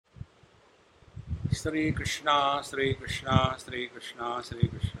श्री कृष्णा श्री कृष्णा श्री कृष्णा श्री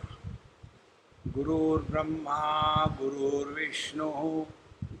कृष्णा। गुरुर्ब्रह्मा गुरुर्विष्णु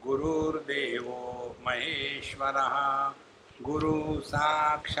गुरुर्देवो महेश्वरः गुरु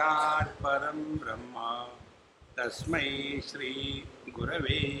साक्षात् परं ब्रह्म तस्मै श्री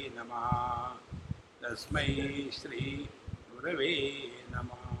गुरवे नमः। तस्मै श्री गुरवे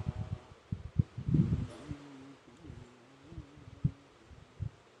नमः।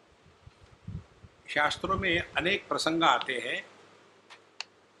 शास्त्रों में अनेक प्रसंग आते हैं,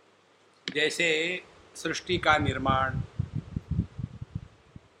 जैसे सृष्टि का निर्माण,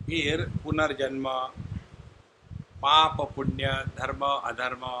 फिर पुनर्जन्म, पाप पुण्य, धर्म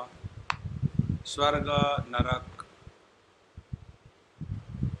अधर्म, स्वर्ग नरक।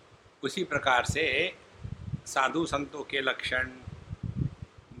 उसी प्रकार से साधु संतों के लक्षण,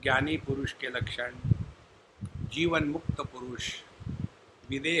 ज्ञानी पुरुष के लक्षण, जीवन मुक्त पुरुष,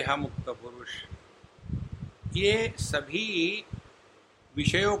 विदेह मुक्त पुरुष, ये सभी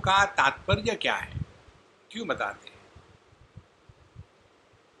विषयों का तात्पर्य क्या है, क्यों बताते हैं?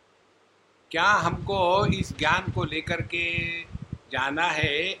 क्या हमको इस ज्ञान को लेकर के जाना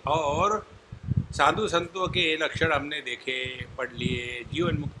है और साधु संतों के लक्षण हमने देखे, पढ़ लिए,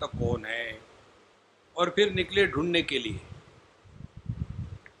 जीवन मुक्त कौन है, और फिर निकले ढूंढने के लिए?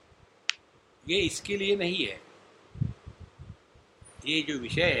 ये इसके लिए नहीं है। ये जो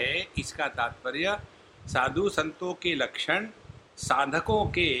विषय है इसका तात्पर्य साधु संतों के लक्षण, साधकों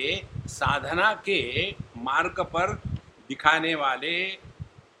के साधना के मार्ग पर दिखाने वाले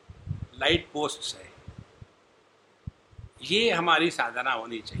लाइट पोस्ट्स है। ये हमारी साधना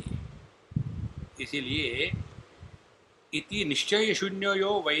होनी चाहिए। इसीलिए इति निश्चय शून्यो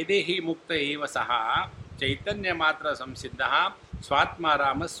यो वैदेही मुक्त एव सः चैतन्य मात्र संसिद्धः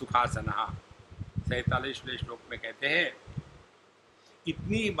स्वात्माराम सुखासनः। 47वें श्लोक में कहते हैं,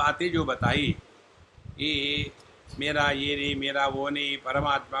 इतनी बातें जो बताई, ये मेरा ये नहीं, मेरा वो नहीं,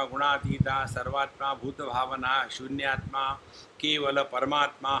 परमात्मा गुणातीता, सर्वात्मा भूत भावना, शून्यात्मा, केवल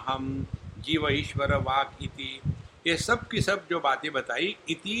परमात्मा हम, जीव ईश्वर वाक इति, ये सब की सब जो बातें बताई,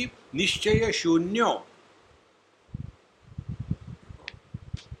 इति निश्चय शून्यो।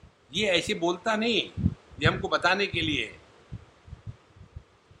 ये ऐसे बोलता नहीं, ये हमको बताने के लिए।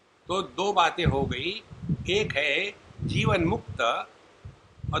 तो दो बातें हो गई, एक है जीवन मुक्त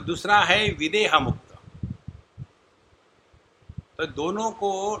और दूसरा है विदेह मुक्त। तो दोनों को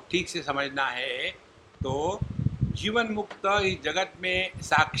ठीक से समझना है। तो जीवन मुक्त इस जगत में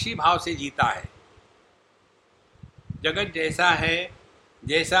साक्षी भाव से जीता है। जगत जैसा है,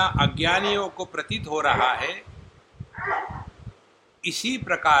 जैसा अज्ञानियों को प्रतीत हो रहा है, इसी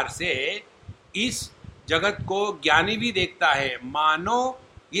प्रकार से इस जगत को ज्ञानी भी देखता है, मानो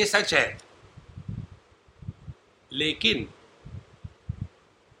ये सच है, लेकिन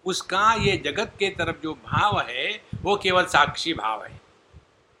उसका ये जगत के तरफ जो भाव है वो केवल साक्षी भाव है।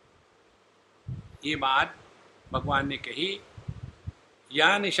 ये बात भगवान ने कही,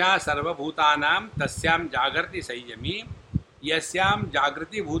 या निशा सर्वभूतानां तस्याम जागृति संयमी यस्याम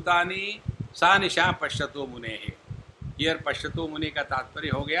जागृति भूतानि सा निशा पश्यतो मुनेः। ये पश्यतो मुने का तात्पर्य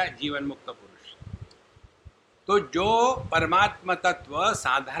हो गया जीवन मुक्त पुरुष। तो जो परमात्मा तत्व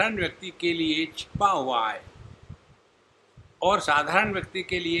साधारण व्यक्ति के लिए छिपा हुआ है, और साधारण व्यक्ति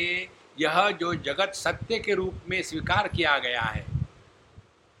के लिए यह जो जगत सत्य के रूप में स्वीकार किया गया है,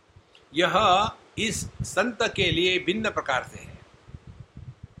 यह इस संत के लिए भिन्न प्रकार से है।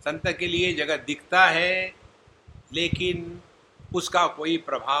 संत के लिए जगत दिखता है, लेकिन उसका कोई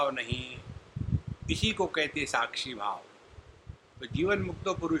प्रभाव नहीं। इसी को कहते साक्षी भाव। तो जीवन मुक्त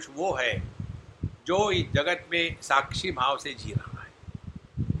पुरुष वो है जो इस जगत में साक्षी भाव से जी रहा है।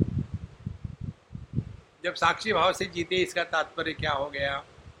 जब साक्षी भाव से जीते, इसका तात्पर्य क्या हो गया?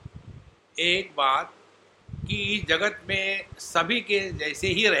 एक बात कि इस जगत में सभी के जैसे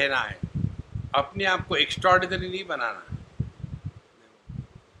ही रहना है, अपने आप को एक्स्ट्राऑर्डिनरी नहीं बनाना।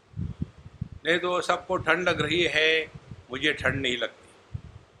 नहीं तो सबको ठंड लग रही है, मुझे ठंड नहीं लगती।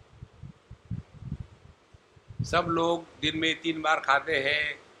 सब लोग दिन में 3 बार खाते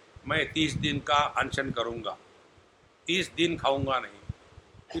हैं, मैं 30 दिन का अनशन करूंगा, 30 दिन खाऊंगा नहीं।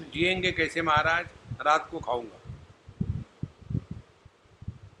 फिर जिएंगे कैसे महाराज? रात को खाऊंगा।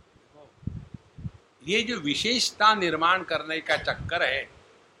 ये जो विशेषता निर्माण करने का चक्कर है,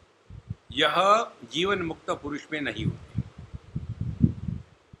 यह जीवन मुक्त पुरुष में नहीं होती।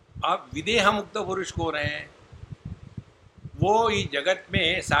 अब विदेह मुक्त पुरुष कौन है? वो इस जगत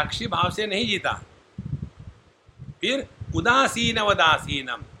में साक्षी भाव से नहीं जीता। फिर उदासीन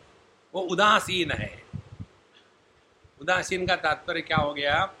वदासीनम, वो उदासीन है। उदासीन का तात्पर्य क्या हो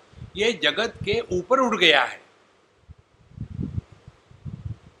गया? ये जगत के ऊपर उठ गया है।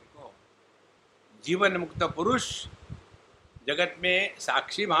 जीवन मुक्त पुरुष जगत में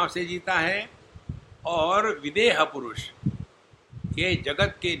साक्षी भाव से जीता है, और विदेह पुरुष ये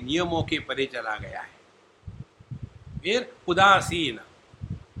जगत के नियमों के परे चला गया है। फिर उदासीन,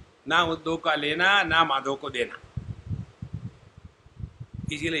 ना उद्धव का लेना ना माधव को देना।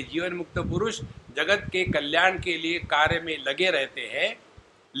 इसीलिए जीवन मुक्त पुरुष जगत के कल्याण के लिए कार्य में लगे रहते हैं,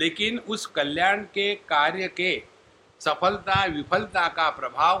 लेकिन उस कल्याण के कार्य के सफलता विफलता का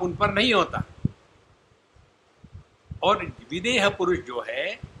प्रभाव उन पर नहीं होता। और विदेह पुरुष जो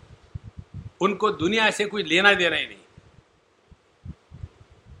है उनको दुनिया से कुछ लेना देना ही नहीं,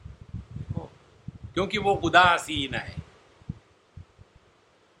 क्योंकि वो उदासीन है।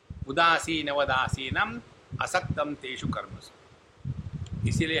 उदासीन वदासीनम असक्तम तेषु कर्मसु।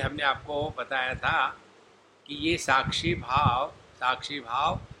 इसीलिए हमने आपको बताया था कि ये साक्षी भाव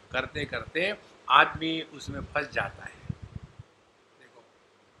करते करते आदमी उसमें फंस जाता है। देखो,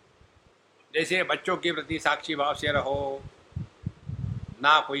 जैसे बच्चों के प्रति साक्षी भाव से रहो,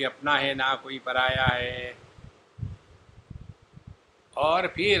 ना कोई अपना है ना कोई पराया है, और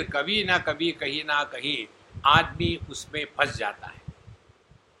फिर कभी ना कभी कहीं ना कहीं आदमी उसमें फंस जाता है,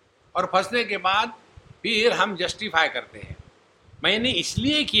 और फंसने के बाद फिर हम जस्टिफाई करते हैं, मैंने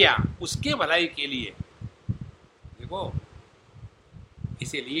इसलिए किया, उसके भलाई के लिए। देखो,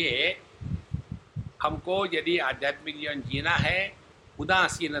 इसीलिए हमको यदि आध्यात्मिक जीवन जीना है,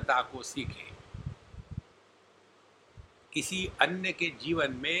 उदासीनता को सीखें। किसी अन्य के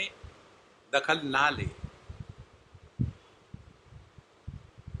जीवन में दखल ना ले।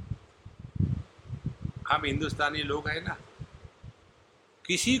 हम हिंदुस्तानी लोग हैं ना,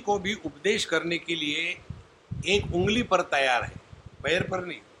 किसी को भी उपदेश करने के लिए एक उंगली पर तैयार है, पैर पर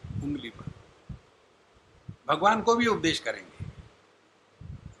नहीं, उंगली पर। भगवान को भी उपदेश करेंगे,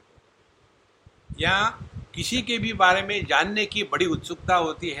 या किसी के भी बारे में जानने की बड़ी उत्सुकता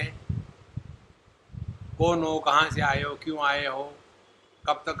होती है। कौन हो, कहाँ से आए हो, क्यों आए हो,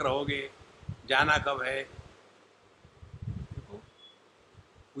 कब तक रहोगे, जाना कब है।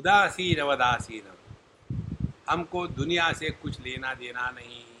 उदासीन वदासीन, हमको दुनिया से कुछ लेना देना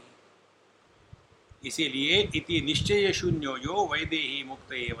नहीं। इसीलिए इति निश्चय शून्यो यो वैदेही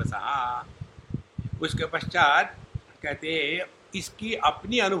मुक्त एव सहा। उसके पश्चात कहते इसकी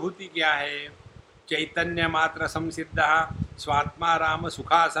अपनी अनुभूति क्या है। चैतन्य मात्र संसिद्ध स्वात्मा राम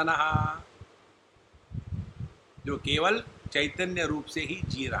सुखासन, जो केवल चैतन्य रूप से ही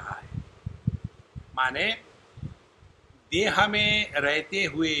जी रहा है। माने देह में रहते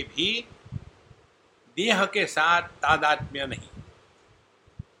हुए भी देह के साथ तादात्म्य नहीं,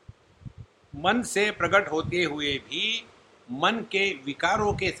 मन से प्रकट होते हुए भी मन के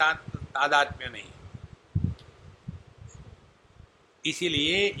विकारों के साथ तादात्म्य नहीं।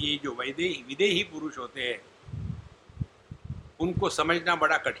 इसीलिए ये जो विदेही पुरुष होते हैं उनको समझना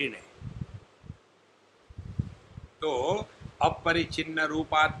बड़ा कठिन है। तो अपरिच्छिन्न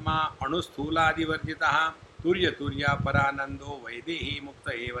रूपात्मा अणुस्थूलादिवर्जितः तुर्य तुर्या परानंदो वैदेही मुक्त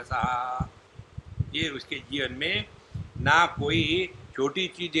एव सहा। ये उसके जीवन में ना कोई छोटी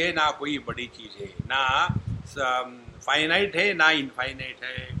चीज है ना कोई बड़ी चीज है, ना फाइनाइट है ना इनफाइनाइट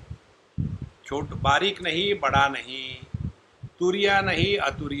है, छोट बारीक नहीं बड़ा नहीं, तुरिया नहीं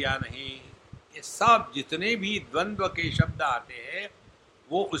अतुरिया नहीं। ये सब जितने भी द्वंद्व के शब्द आते हैं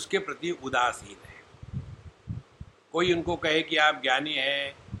वो उसके प्रति उदासीन है। कोई उनको कहे कि आप ज्ञानी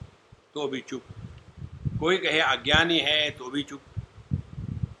हैं तो भी चुप, कोई कहे अज्ञानी है तो भी चुप।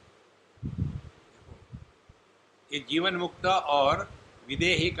 ये जीवन मुक्त और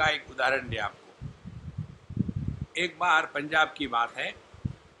विदेही का एक उदाहरण दिया आपको। एक बार पंजाब की बात है,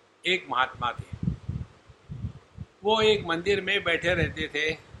 एक महात्मा थे, वो एक मंदिर में बैठे रहते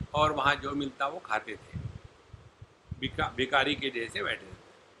थे और वहाँ जो मिलता वो खाते थे, भिखारी के जैसे बैठे थे।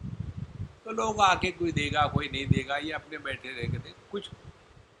 तो लोग आके कोई देगा कोई नहीं देगा, ये अपने बैठे रह थे, कुछ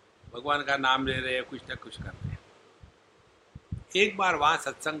भगवान का नाम ले रहे हैं, कुछ न कुछ कर रहे हैं। एक बार वहाँ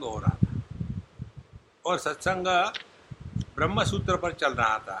सत्संग हो रहा था और सत्संग ब्रह्म सूत्र पर चल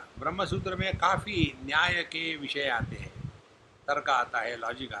रहा था। ब्रह्म सूत्र में काफ़ी न्याय के विषय आते हैं, तर्क आता है,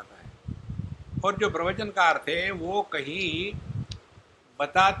 लॉजिक आता है, और जो प्रवचनकार थे वो कहीं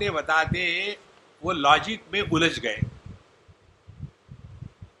बताते बताते वो लॉजिक में उलझ गए।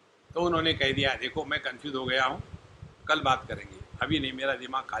 तो उन्होंने कह दिया, देखो मैं कंफ्यूज हो गया हूँ, कल बात करेंगे, अभी नहीं, मेरा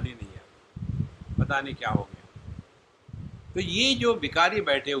दिमाग खाली नहीं है, पता नहीं क्या हो गया। तो ये जो भिखारी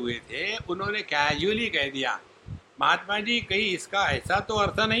बैठे हुए थे उन्होंने कैजुअली कह दिया, महात्मा जी कहीं इसका ऐसा तो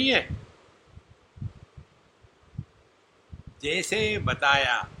अर्थ नहीं है। जैसे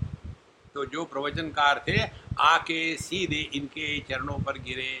बताया तो जो प्रवचनकार थे आके सीधे इनके चरणों पर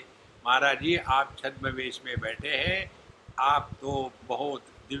गिरे, महाराज जी आप छद्म वेश में बैठे हैं, आप तो बहुत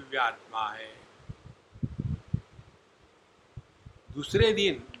दिव्य आत्मा है, दूसरे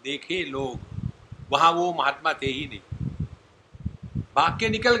दिन देखे लोग, वहां वो महात्मा थे ही नहीं, भाग के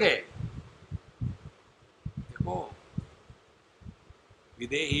निकल गए। देखो,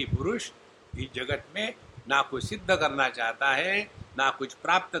 विदेही पुरुष इस जगत में ना कुछ सिद्ध करना चाहता है, ना कुछ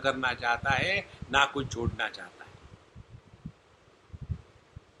प्राप्त करना चाहता है, ना कुछ छोड़ना चाहता है।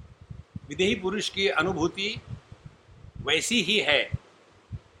 विदेही पुरुष की अनुभूति वैसी ही है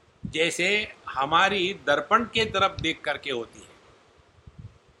जैसे हमारी दर्पण के तरफ देख करके होती है।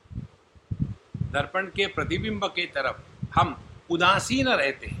 दर्पण के प्रतिबिंब के तरफ हम उदासीन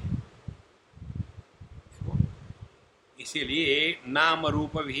रहते हैं। इसीलिए नाम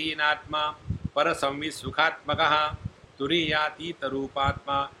रूप विहीनात्मा पर संवित सुखात्मक तुरीयातीत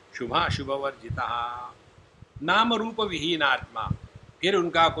रूपात्मा शुभाशुभ वर्जिता। नाम रूप विहीनात्मा, फिर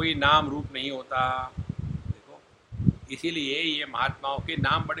उनका कोई नाम रूप नहीं होता। देखो, इसीलिए ये महात्माओं के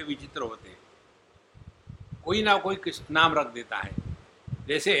नाम बड़े विचित्र होते हैं। कोई ना कोई नाम रख देता है।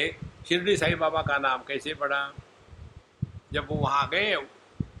 जैसे शिरडी साईं बाबा का नाम कैसे पड़ा? जब वो वहाँ गए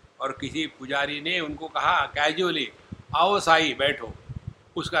और किसी पुजारी ने उनको कहा कैजुअली, आओ साई बैठो,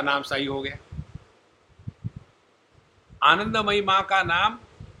 उसका नाम साई हो गया। आनंदमयी माँ का नाम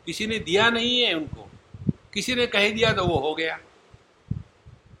किसी ने दिया नहीं है उनको, किसी ने कह दिया तो वो हो गया।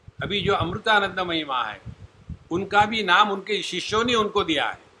 अभी जो अमृतानंदमयी माँ है, उनका भी नाम उनके शिष्यों ने उनको दिया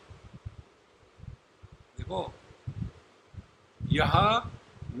है। देखो, यह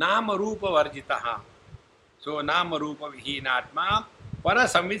नाम रूप वर्जिता, सो नाम रूप विहीनात्मा पर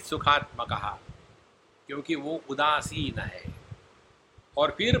संवित सुखात्मक, क्योंकि वो उदासीन है।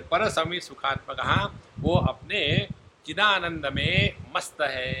 और फिर पर संवित सुखात्मक, वो अपने चिदानंद में मस्त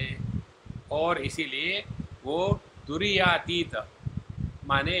है। और इसीलिए वो तुरीयातीत,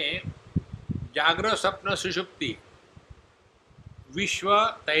 माने जागृत स्वप्न सुषुप्ति, विश्व,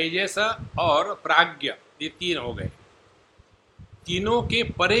 तेजस और प्राज्ञ, ये तीन हो गए। तीनों के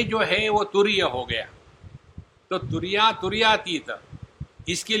परे जो है वो तुरीय हो गया। तो तुरीयातीत,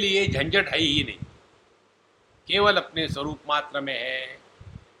 इसके लिए झंझट है ही नहीं, केवल अपने स्वरूप मात्र में है।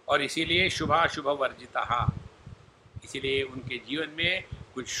 और इसीलिए शुभाशुभ वर्जिता, इसीलिए उनके जीवन में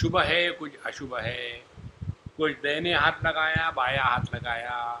कुछ शुभ है, कुछ अशुभ है। कुछ दाहिने हाथ लगाया, बाया हाथ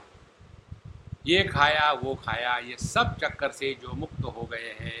लगाया, ये खाया वो खाया, ये सब चक्कर से जो मुक्त हो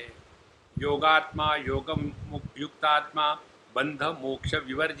गए हैं। योगात्मा योगम युक्तात्मा बंध मोक्ष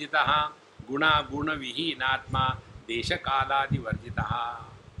विवर्जिता, गुणा गुण विहीनात्मा देश कालादि वर्जिता।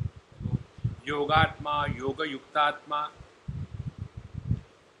 योगात्मा योग युक्तात्मा,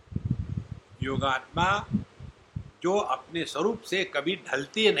 योगात्मा जो अपने स्वरूप से कभी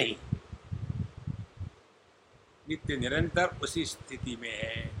ढलते नहीं, नित्य निरंतर उसी स्थिति में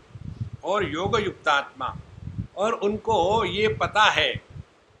है। और योग युक्तात्मा, और उनको ये पता है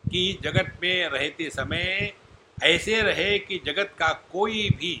कि जगत में रहते समय ऐसे रहे कि जगत का कोई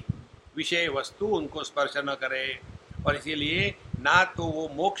भी विषय वस्तु उनको स्पर्श न करे। और इसीलिए ना तो वो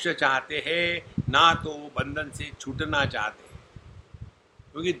मोक्ष चाहते हैं, ना तो वो बंधन से छूटना चाहते हैं,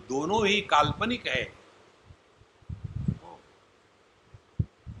 क्योंकि दोनों ही काल्पनिक है।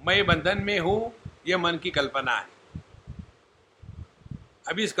 मैं बंधन में हूं, ये मन की कल्पना है।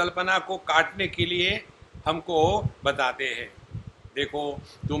 अब इस कल्पना को काटने के लिए हमको बताते हैं, देखो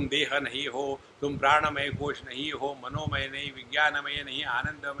तुम देह नहीं हो, तुम प्राणमय कोश नहीं हो, मनोमय नहीं, विज्ञानमय नहीं,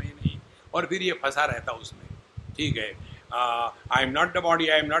 आनंदमय नहीं, और फिर ये फंसा रहता उसमें। ठीक है, I am not the body,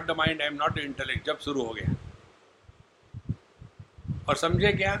 I am not the mind, I am not the intellect, जब शुरू हो गया। और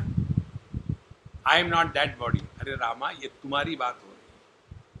समझे क्या? I am not that body. अरे रामा, ये तुम्हारी बात हो रही,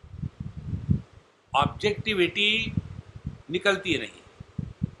 ऑब्जेक्टिविटी निकलती नहीं।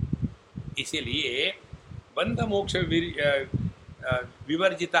 इसीलिए बंध मोक्ष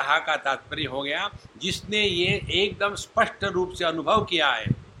विवर्जिता का तात्पर्य हो गया, जिसने ये एकदम स्पष्ट रूप से अनुभव किया है,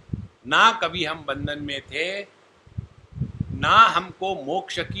 ना कभी हम बंधन में थे, ना हमको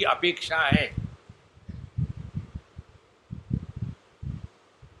मोक्ष की अपेक्षा है।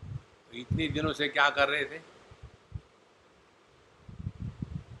 तो इतने दिनों से क्या कर रहे थे?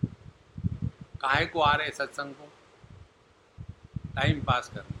 काहे को आ रहे सत्संग को? टाइम पास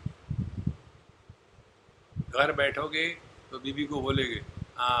कर। घर बैठोगे तो बीबी को बोलेगे,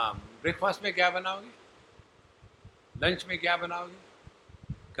 हाँ ब्रेकफास्ट में क्या बनाओगे, लंच में क्या बनाओगे।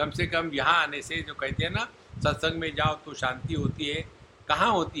 कम से कम यहाँ आने से, जो कहते हैं ना सत्संग में जाओ तो शांति होती है,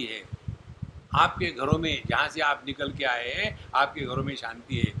 कहाँ होती है? आपके घरों में, जहाँ से आप निकल के आए हैं, आपके घरों में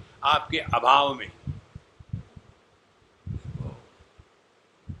शांति है, आपके अभाव में।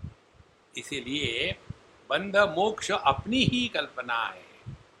 इसीलिए बंध मोक्ष अपनी ही कल्पना है।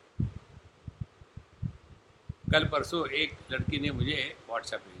 कल परसों एक लड़की ने मुझे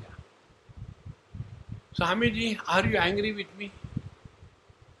व्हाट्सएप भेजा, Swami ji are you angry with me?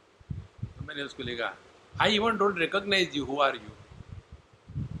 मैंने उसको लिखा, I even don't recognise you, who are you.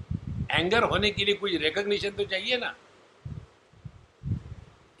 Anger होने के लिए कुछ रिकॉग्निशन तो चाहिए ना।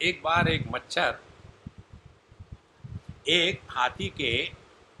 एक बार एक मच्छर एक हाथी के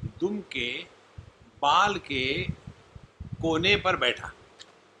दुम के बाल के कोने पर बैठा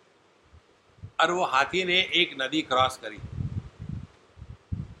और वो हाथी ने एक नदी क्रॉस करी,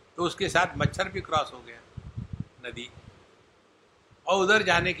 तो उसके साथ मच्छर भी क्रॉस हो गया नदी। और उधर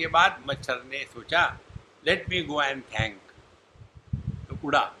जाने के बाद मच्छर ने सोचा let me go and thank, तो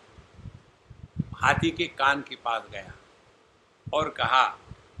उड़ा, हाथी के कान के पास गया और कहा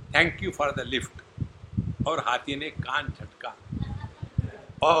thank you for the lift, और हाथी ने कान झटका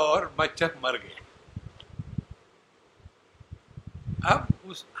और मच्छर मर गया। अब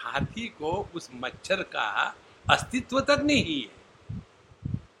उस हाथी को उस मच्छर का अस्तित्व तक नहीं है।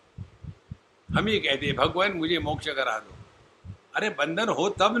 हम ये कहते हैं भगवान मुझे मोक्ष करा दो। अरे बंधन हो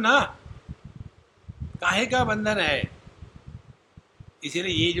तब ना, काहे का बंधन है।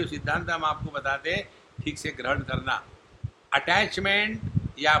 इसीलिए ये जो सिद्धांत हम आपको बताते हैं ठीक से ग्रहण करना। अटैचमेंट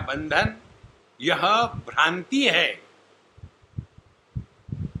या बंधन यह भ्रांति है।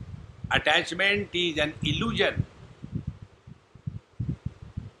 Attachment is an illusion.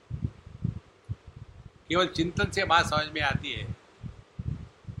 केवल चिंतन से बात समझ में आती है।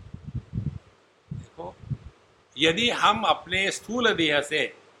 देखो, यदि हम अपने स्थूल देह से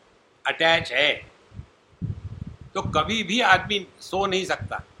अटैच है तो कभी भी आदमी सो नहीं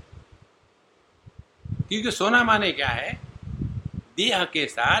सकता, क्योंकि सोना माने क्या है, देह के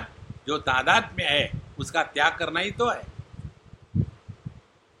साथ जो तादात्म्य है उसका त्याग करना ही तो है।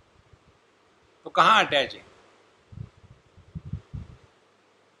 तो कहाँ अटैच है।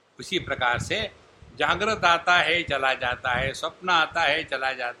 उसी प्रकार से जागृत आता है चला जाता है, स्वप्न आता है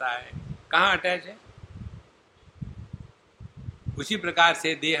चला जाता है, कहाँ अटैच है। उसी प्रकार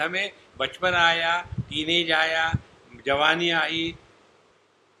से देह में बचपन आया, टीनेज आया, जवानी आई,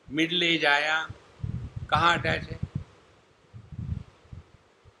 मिडल एज आया, कहाँ अटैच है।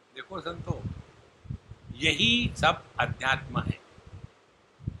 देखो संतो, यही सब अध्यात्म है।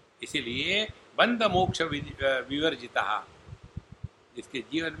 इसीलिए बंध मोक्ष विवर्जिता, जिसके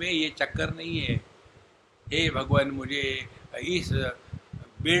जीवन में ये चक्कर नहीं है, हे भगवान मुझे इस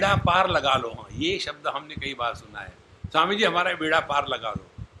बेड़ा पार लगा लो। हाँ, ये शब्द हमने कई बार सुना है, स्वामी जी हमारा बेड़ा पार लगा दो।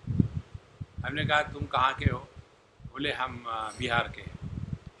 हमने कहा तुम कहाँ के हो, बोले हम बिहार के।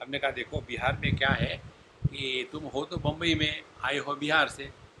 हमने कहा देखो बिहार में क्या है कि तुम हो तो बम्बई में, आए हो बिहार से,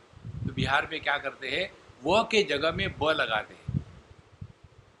 तो बिहार में क्या करते हैं, व के जगह में ब लगाते हैं।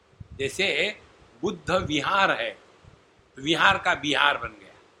 जैसे बुद्ध विहार है, विहार का बिहार बन गया।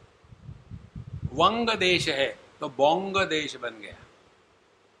 वंग देश है तो बोंग देश बन गया।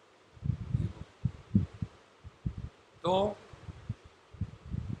 तो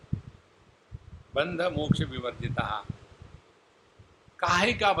बंध मोक्ष विवर्जिता,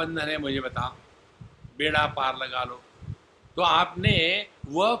 काहे का बंधन है मुझे बताओ, बेड़ा पार लगा लो। तो आपने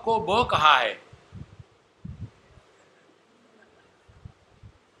व को ब कहा है,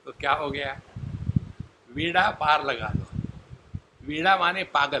 तो क्या हो गया, बेड़ा पार लगा दो। बेड़ा माने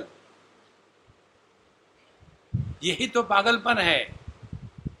पागल, यही तो पागलपन है।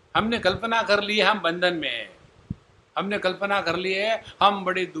 हमने कल्पना कर ली है हम बंधन में हैं, हमने कल्पना कर ली है हम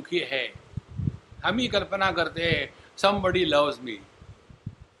बड़े दुखी हैं, हम ही कल्पना करते हैं समबडी लव्स मी।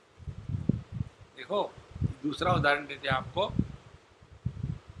 देखो दूसरा उदाहरण देते हैं आपको।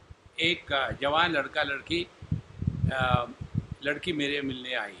 एक जवान लड़का लड़की मेरे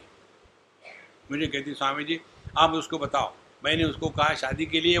मिलने आई, मुझे कहती स्वामी जी आप उसको बताओ। मैंने उसको कहा शादी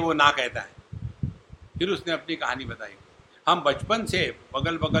के लिए, वो ना कहता है। फिर उसने अपनी कहानी बताई। हम बचपन से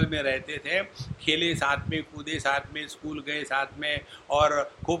बगल बगल में रहते थे, खेले साथ में, कूदे साथ में, स्कूल गए साथ में और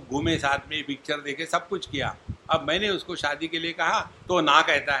खूब घूमे साथ में, पिक्चर देखे, सब कुछ किया। अब मैंने उसको शादी के लिए कहा तो ना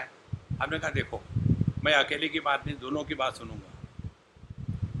कहता है। हमने कहा देखो मैं अकेले की बात नहीं, दोनों की बात सुनूंगा।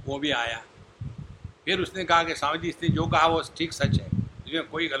 वो भी आया, फिर उसने कहा कि स्वामी जी इसने जो कहा वो ठीक सच है, इसमें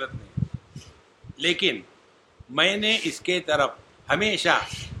कोई गलत नहीं, लेकिन मैंने इसके तरफ हमेशा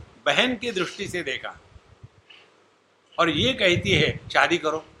बहन की दृष्टि से देखा और ये कहती है शादी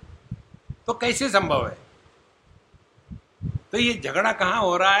करो, तो कैसे संभव है। तो ये झगड़ा कहाँ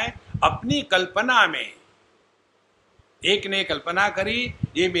हो रहा है, अपनी कल्पना में। एक ने कल्पना करी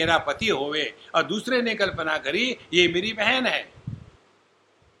ये मेरा पति होवे और दूसरे ने कल्पना करी ये मेरी बहन है।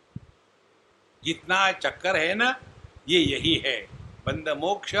 जितना चक्कर है ना, ये यही है। बंध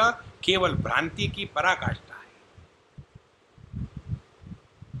मोक्ष केवल भ्रांति की पराकाष्ठा है।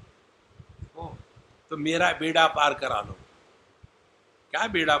 तो मेरा बेड़ा पार करा लो। क्या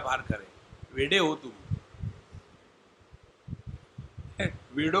बेड़ा पार करे, वेडे हो तुम।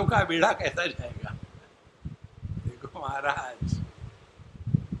 बीड़ों का बीड़ा कैसा जाएगा? देखो महाराज,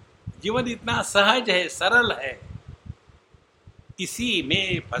 जीवन इतना सहज है, सरल है, इसी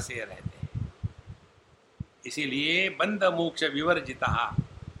में फंसे रहते हैं। इसीलिए बंध मोक्ष विवर्जिता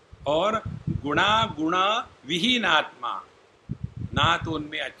और गुणा गुण विहीन आत्मा, ना तो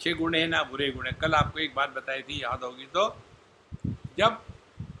उनमें अच्छे गुण है ना बुरे गुण है। कल आपको एक बात बताई थी, याद होगी तो, जब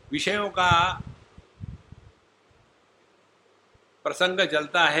विषयों का प्रसंग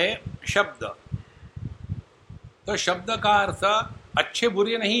चलता है, शब्द, तो शब्द का अर्थ अच्छे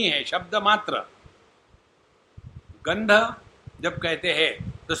बुरे नहीं है, शब्द मात्र। गंध जब कहते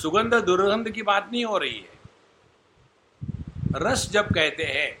हैं तो सुगंध दुर्गंध की बात नहीं हो रही है। रस जब कहते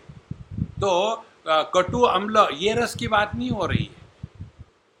हैं तो कटु अम्ल, ये रस की बात नहीं हो रही है।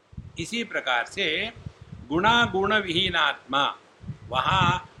 इसी प्रकार से गुणा गुण विहीन आत्मा,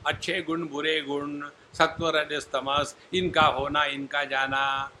 वहाँ अच्छे गुण बुरे गुण, सत्व रजस तमस, इनका होना इनका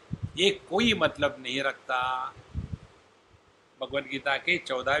जाना, ये कोई मतलब नहीं रखता। भगवद गीता के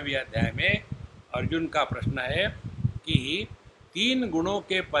 14वें अध्याय में अर्जुन का प्रश्न है कि 3 गुणों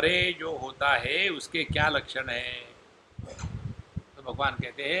के परे जो होता है उसके क्या लक्षण है? तो भगवान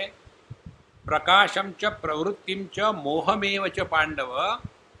कहते हैं, प्रकाशम च प्रवृत्तिम च मोहमेव च पांडव,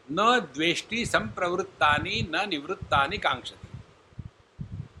 न द्वेष्टि संप्रवृत्तानि न निवृत्तानि कांक्षति।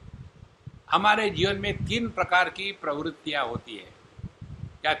 हमारे जीवन में 3 प्रकार की प्रवृत्तियां होती है,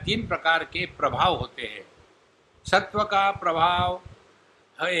 या 3 प्रकार के प्रभाव होते हैं। सत्व का प्रभाव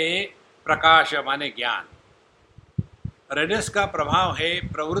है प्रकाश माने ज्ञान, रजस का प्रभाव है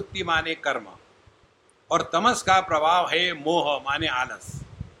प्रवृत्ति माने कर्म, और तमस का प्रभाव है मोह माने आलस।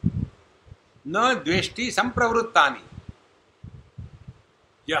 न द्वेष्टि संप्रवृत्तानि,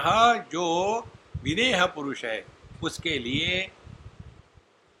 यह जो विदेह पुरुष है उसके लिए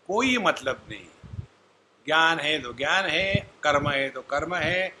कोई मतलब नहीं। ज्ञान है तो ज्ञान है, कर्म है तो कर्म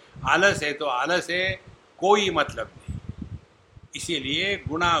है, आलस है तो आलस है, कोई मतलब नहीं। इसीलिए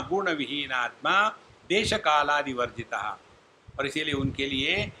गुणा गुण विहीन आत्मा देश कालादि वर्जिता, और इसीलिए उनके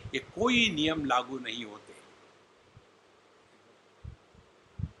लिए ये कोई नियम लागू नहीं होते।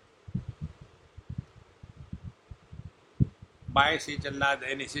 बाएं से चलना,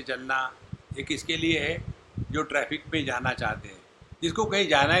 दाहिने से चलना, ये किसके लिए है? जो ट्रैफिक में जाना चाहते हैं। जिसको कहीं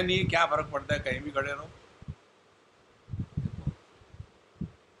जाना ही नहीं, क्या फर्क पड़ता है, कहीं भी खड़े रहो।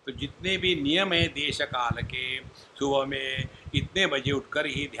 तो जितने भी नियम है देश काल के, सुबह में इतने बजे उठकर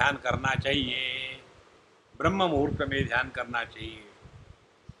ही ध्यान करना चाहिए, ब्रह्म मुहूर्त में ध्यान करना चाहिए।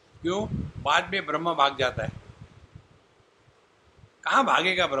 क्यों? बाद में ब्रह्म भाग जाता है। कहाँ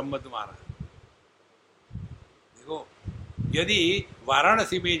भागेगा ब्रह्म तुम्हारा? देखो, यदि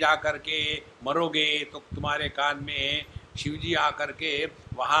वाराणसी में जाकर के मरोगे तो तुम्हारे कान में शिवजी आकर के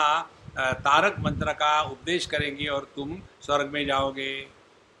वहाँ तारक मंत्र का उपदेश करेंगे और तुम स्वर्ग में जाओगे।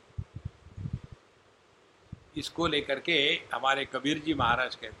 इसको लेकर के हमारे कबीर जी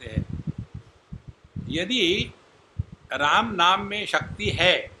महाराज कहते हैं, यदि राम नाम में शक्ति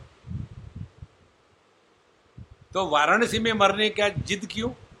है तो वाराणसी में मरने का जिद क्यों?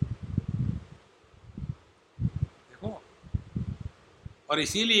 देखो, और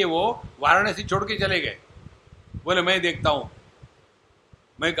इसीलिए वो वाराणसी छोड़ के चले गए। बोले मैं देखता हूं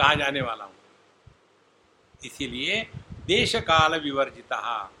मैं कहाँ जाने वाला हूं। इसीलिए देश काल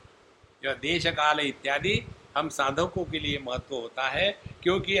विवर्जिता, यह देश काल इत्यादि हम साधकों के लिए महत्व होता है,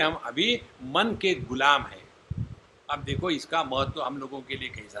 क्योंकि हम अभी मन के गुलाम हैं। अब देखो इसका महत्व हम लोगों के लिए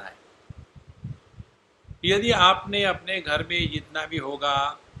कैसा है। यदि आपने अपने घर में जितना भी होगा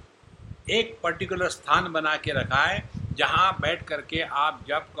एक पर्टिकुलर स्थान बना के रखा है जहाँ बैठ करके आप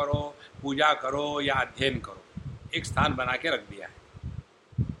जप करो, पूजा करो या अध्ययन करो, एक स्थान बना के रख दिया है,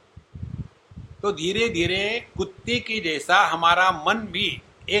 तो धीरे धीरे कुत्ते के जैसा हमारा मन भी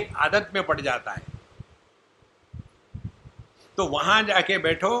एक आदत में पड़ जाता है। तो वहां जाके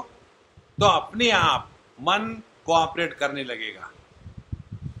बैठो तो अपने आप मन कोऑपरेट करने लगेगा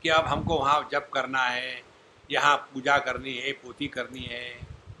कि अब हमको वहां जप करना है, यहाँ पूजा करनी है, पोथी करनी है।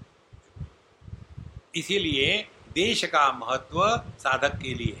 इसीलिए देश का महत्व साधक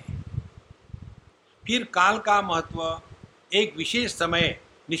के लिए है। फिर काल का महत्व, एक विशेष समय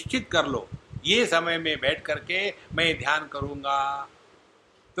निश्चित कर लो, ये समय में बैठ करके मैं ध्यान करूंगा,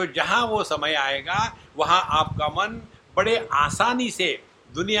 तो जहां वो समय आएगा वहां आपका मन बड़े आसानी से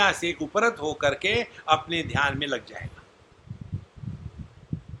दुनिया से उपरत हो करके अपने ध्यान में लग जाएगा।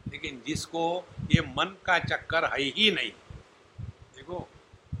 लेकिन जिसको ये मन का चक्कर है ही नहीं, देखो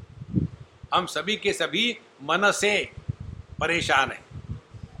हम सभी के सभी मन से परेशान हैं।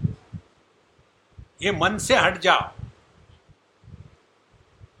 ये मन से हट जाओ।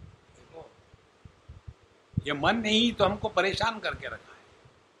 देखो ये मन नहीं तो हमको परेशान करके रखा है।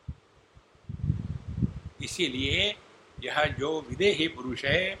 इसीलिए यह जो विदेही पुरुष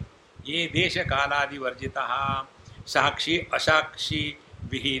है ये देश कालादि वर्जिता साक्षी असाक्षी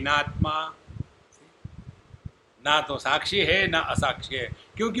विहीनात्मा, ना तो साक्षी है ना असाक्षी है,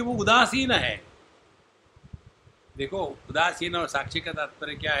 क्योंकि वो उदासीन है। देखो उदासीन और साक्षी का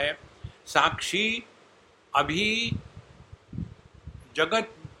तात्पर्य क्या है? साक्षी अभी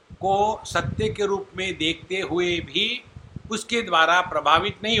जगत को सत्य के रूप में देखते हुए भी उसके द्वारा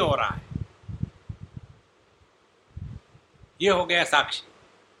प्रभावित नहीं हो रहा है, ये हो गया साक्षी।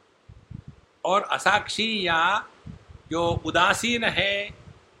 और असाक्षी या जो उदासीन है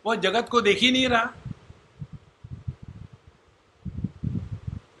वो जगत को देख ही नहीं रहा।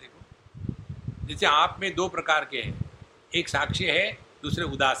 देखो जैसे आप में दो प्रकार के हैं, एक साक्षी है, दूसरे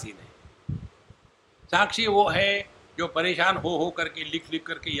उदासीन है। साक्षी वो है जो परेशान हो करके लिख लिख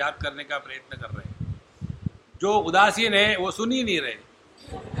करके याद करने का प्रयत्न कर रहे हैं। जो उदासीन है वो सुन ही नहीं रहे।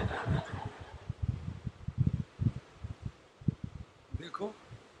 देखो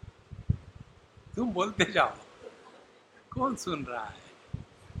तुम बोलते जाओ, कौन सुन रहा है?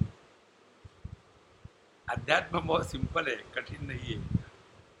 अध्यात्म बहुत सिंपल है, कठिन नहीं है।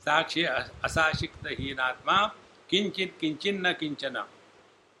 साक्षी असाशिक्त हीनात्मा किंचित किंचिन न किंचन।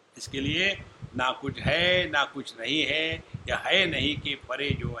 इसके लिए ना कुछ है ना कुछ नहीं है, या है नहीं के परे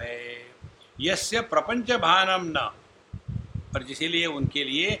जो है। यस्य प्रपंच भानम न, और जिसलिए उनके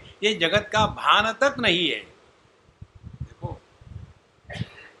लिए ये जगत का भान तक नहीं है। देखो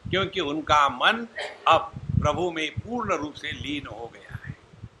क्योंकि उनका मन अब प्रभु में पूर्ण रूप से लीन हो गया है।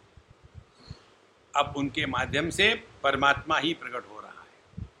 अब उनके माध्यम से परमात्मा ही प्रकट हो रहा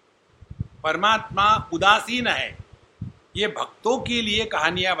है। परमात्मा उदासीन है, ये भक्तों के लिए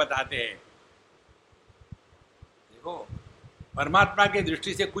कहानियां बताते हैं। देखो परमात्मा के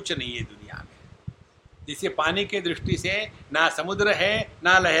दृष्टि से कुछ नहीं है दुनिया में। जैसे पानी के दृष्टि से ना समुद्र है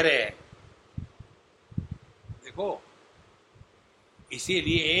ना लहरें है। देखो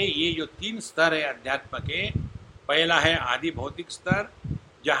इसीलिए ये जो तीन स्तर है अध्यात्म के, पहला है आदि भौतिक स्तर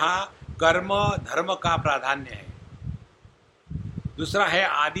जहाँ कर्म धर्म का प्राधान्य है। दूसरा है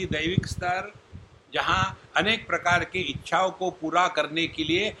आदि दैविक स्तर जहाँ अनेक प्रकार की इच्छाओं को पूरा करने के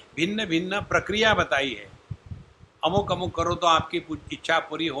लिए भिन्न भिन्न प्रक्रिया बताई है। अमुक अमुक करो तो आपकी इच्छा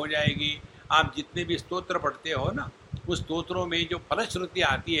पूरी हो जाएगी। आप जितने भी स्तोत्र पढ़ते हो ना, उस स्तोत्रों में जो फलश्रुति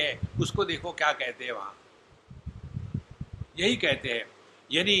आती है उसको देखो क्या कहते हैं वहाँ। यही कहते हैं,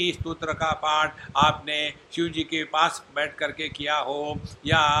 यदि इस स्तोत्र का पाठ आपने शिव जी के पास बैठ करके किया हो,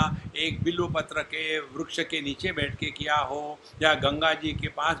 या एक बिल्व पत्र के वृक्ष के नीचे बैठ के किया हो, या गंगा जी के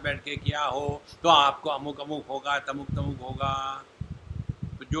पास बैठ के किया हो, तो आपको अमुक अमुक होगा, तमुक तमुक होगा।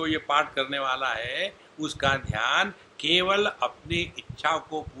 तो जो ये पाठ करने वाला है उसका ध्यान केवल अपनी इच्छा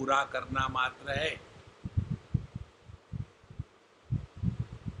को पूरा करना मात्र है।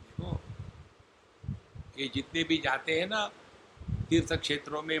 देखो ये जितने भी जाते हैं ना तीर्थ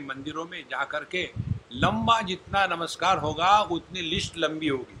क्षेत्रों में, मंदिरों में जा करके, लंबा जितना नमस्कार होगा उतनी लिस्ट लंबी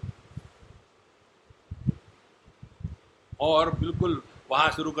होगी। और बिल्कुल वहां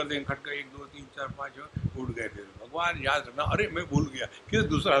शुरू कर देंगे, खटका 1 2 3 4 5 उठ गए, फिर भगवान याद रखना, अरे मैं भूल गया, फिर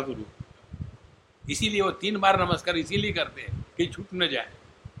दूसरा शुरू। इसीलिए वो 3 बार नमस्कार इसीलिए करते हैं कि छूट न जाए।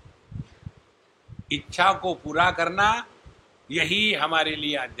 इच्छा को पूरा करना यही हमारे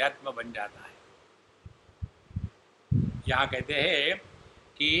लिए अध्यात्म बन जाता है। यहाँ कहते हैं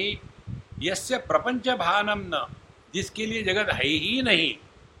कि यस्य प्रपंच भानम न, जिसके लिए जगत है ही नहीं।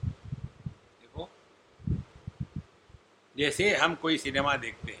 देखो जैसे हम कोई सिनेमा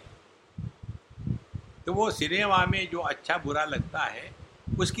देखते हैं तो वो सिनेमा में जो अच्छा बुरा लगता है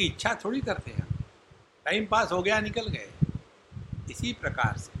उसकी इच्छा थोड़ी करते हैं, टाइम पास हो गया निकल गए। इसी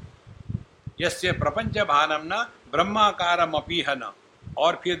प्रकार से यस्य प्रपंच भानम न ब्रह्माकारम अपीह न।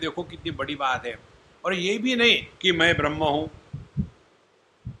 और फिर देखो कितनी बड़ी बात है, और ये भी नहीं कि मैं ब्रह्म हूं,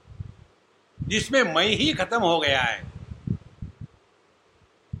 जिसमें मैं ही खत्म हो गया है।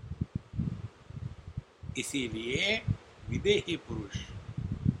 इसीलिए विदेही पुरुष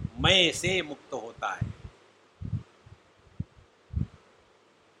मैं से मुक्त होता है,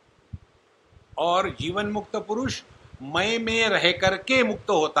 और जीवन मुक्त पुरुष मैं में रह करके मुक्त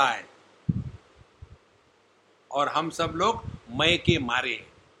होता है। और हम सब लोग मैं के मारे हैं।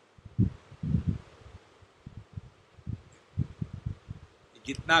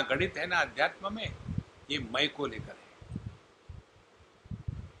 जितना गणित है ना अध्यात्म में, ये मैं को लेकर है।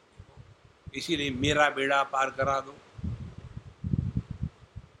 इसीलिए मेरा बेड़ा पार करा दो।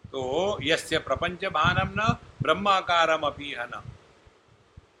 तो यस्य प्रपंच भानम न ब्रह्माकारम अपीह न।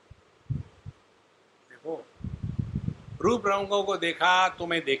 देखो रूप रंगों को देखा तो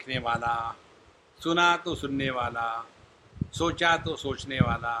मैं देखने वाला, सुना तो सुनने वाला, सोचा तो सोचने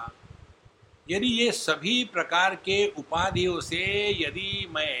वाला, यदि ये सभी प्रकार के उपाधियों से यदि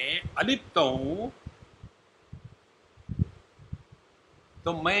मैं अलिप्त हूं,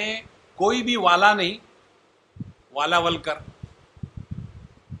 तो मैं कोई भी वाला नहीं, वाला वलकर,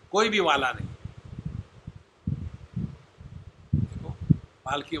 कोई भी वाला नहीं। देखो,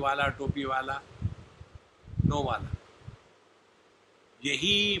 पालकी वाला, टोपी वाला, नो वाला।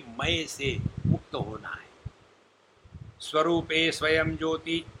 यही मय से मुक्त होना है। स्वरूपे स्वयं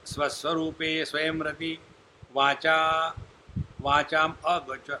ज्योति, स्वस्वरूपे स्वयं रति, वाचा वाचाम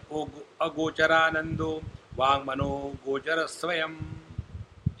अगोचरानंदो, वाङ्मनो गोचर स्वयं।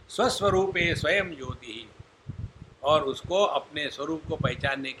 स्वस्वरूपे स्वयं ज्योति, और उसको अपने स्वरूप को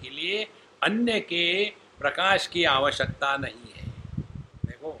पहचानने के लिए अन्य के प्रकाश की आवश्यकता नहीं है।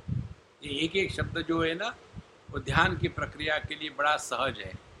 देखो, ये एक एक शब्द जो है ना, वो ध्यान की प्रक्रिया के लिए बड़ा सहज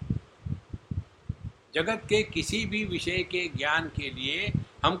है। जगत के किसी भी विषय के ज्ञान के लिए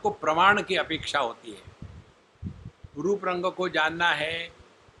हमको प्रमाण की अपेक्षा होती है। रूप रंग को जानना है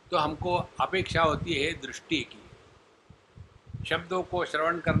तो हमको अपेक्षा होती है दृष्टि की। शब्दों को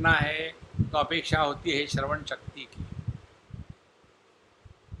श्रवण करना है तो अपेक्षा होती है श्रवण शक्ति की।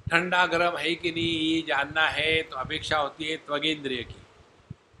 ठंडा गर्म है कि नहीं ये जानना है तो अपेक्षा होती है त्वगेंद्रिय की।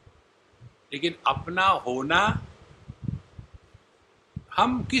 लेकिन अपना होना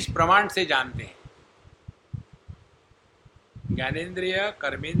हम किस प्रमाण से जानते हैं? ज्ञानेन्द्रिय,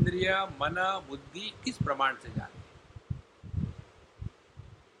 कर्मेंद्रिय, मन, बुद्धि किस प्रमाण से जानते हैं?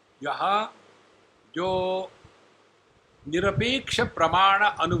 यह जो निरपेक्ष प्रमाण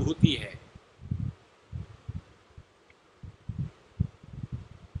अनुभूति है,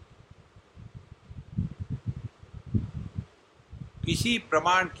 किसी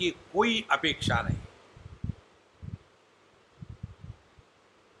प्रमाण की कोई अपेक्षा नहीं।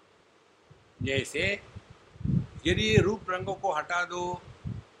 जैसे यदि रूप रंगों को हटा दो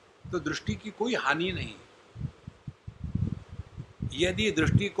तो दृष्टि की कोई हानि नहीं। यदि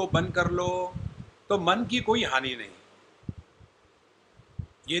दृष्टि को बंद कर लो तो मन की कोई हानि नहीं।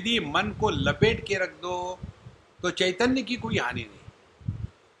 यदि मन को लपेट के रख दो तो चैतन्य की कोई हानि नहीं।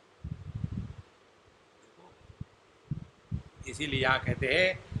 इसीलिए यहाँ कहते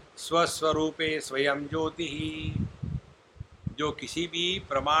हैं स्वस्वरूपे स्वयं ज्योति ही, जो किसी भी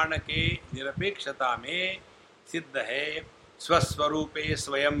प्रमाण के निरपेक्षता में सिद्ध है। स्वस्वरूपे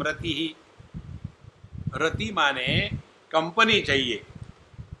स्वयं रति ही, रति माने कंपनी चाहिए,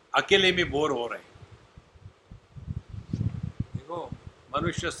 अकेले में बोर हो रहे। देखो,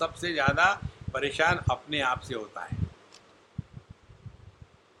 मनुष्य सबसे ज्यादा परेशान अपने आप से होता है,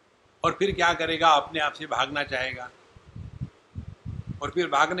 और फिर क्या करेगा? अपने आप से भागना चाहेगा। और फिर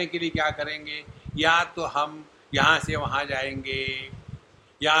भागने के लिए क्या करेंगे? या तो हम यहाँ से वहाँ जाएंगे,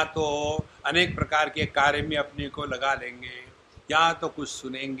 या तो अनेक प्रकार के कार्य में अपने को लगा लेंगे, या तो कुछ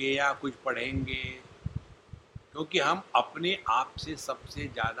सुनेंगे या कुछ पढ़ेंगे, क्योंकि हम अपने आप से सबसे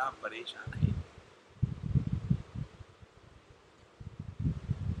ज्यादा परेशान हैं।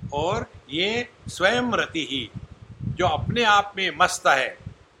 और ये स्वयं रति ही, जो अपने आप में मस्त है,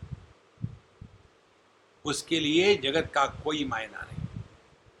 उसके लिए जगत का कोई मायना नहीं।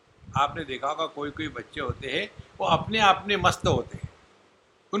 आपने देखा होगा कोई कोई बच्चे होते हैं वो अपने आप में मस्त होते हैं,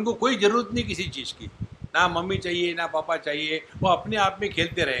 उनको कोई जरूरत नहीं किसी चीज की, ना मम्मी चाहिए ना पापा चाहिए, वो अपने आप में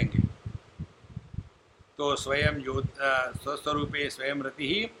खेलते रहेंगे। तो स्वयं जो स्वस्वरूपे स्वयं रति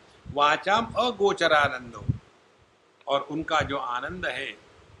ही, वाचाम अगोचरानंदो, और उनका जो आनंद है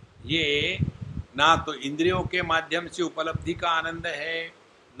ये ना तो इंद्रियों के माध्यम से उपलब्धि का आनंद है,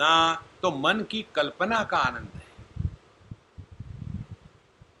 ना तो मन की कल्पना का आनंद है।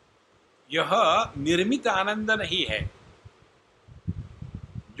 यह निर्मित आनंद नहीं है।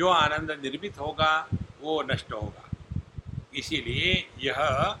 जो आनंद निर्मित होगा वो नष्ट होगा। इसीलिए यह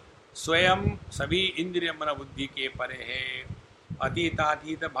स्वयं सभी इंद्रिय मन बुद्धि के परे है।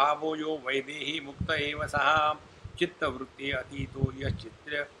 अतीतातीत भावो यो वैदेही मुक्त एव सः, चित्तवृत्ति अतीतो यह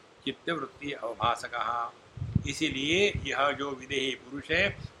चित्तवृत्ति अवभासकः। इसीलिए यह जो विदेही पुरुष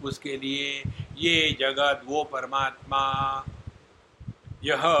है उसके लिए ये जगत, वो परमात्मा,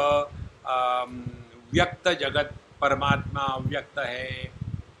 यह व्यक्त जगत परमात्मा व्यक्त है,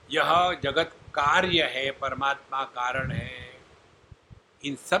 यह जगत कार्य है, परमात्मा कारण है।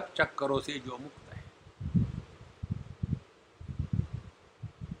 इन सब चक्करों से जो मुक्त है,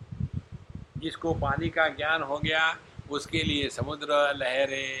 जिसको पानी का ज्ञान हो गया, उसके लिए समुद्र,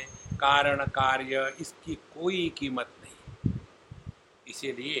 लहरें, कारण, कार्य, इसकी कोई कीमत नहीं।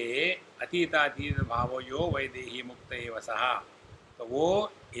 इसीलिए अतीतातीत भावो यो वैदेही मुक्त एव सः, तो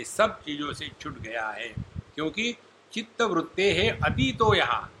वो ये सब चीजों से छूट गया है, क्योंकि चित्त वृत्ते है अतीतो,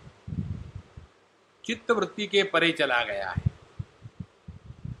 यहाँ चित्त वृत्ति के परे चला गया है।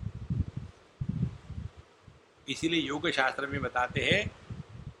 इसीलिए योग शास्त्र में बताते हैं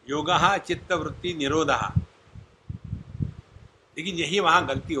योगः चित्तवृत्ति निरोधः। लेकिन यही वहां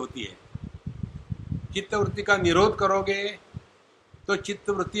गलती होती है। चित्तवृत्ति का निरोध करोगे तो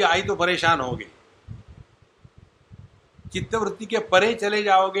चित्तवृत्ति आई तो परेशान होगे, चित्तवृत्ति के परे चले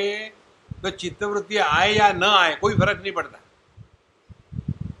जाओगे तो चित्तवृत्ति आए या न आए कोई फर्क नहीं पड़ता।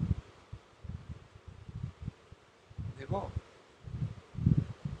 देखो,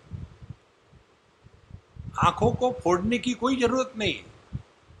 आंखों को फोड़ने की कोई जरूरत नहीं है।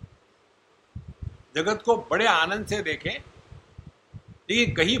 जगत को बड़े आनंद से देखें,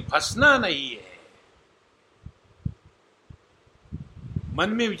 लेकिन कहीं फंसना नहीं है। मन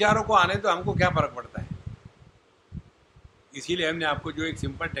में विचारों को आने तो हमको क्या फर्क पड़ता है। इसीलिए हमने आपको जो एक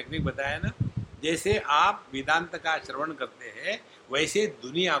सिंपल टेक्निक बताया ना, जैसे आप वेदांत का श्रवण करते हैं वैसे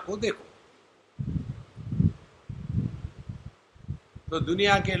दुनिया को देखो। तो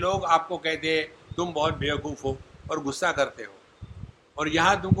दुनिया के लोग आपको कहते हैं तुम बहुत बेवकूफ हो और गुस्सा करते हो, और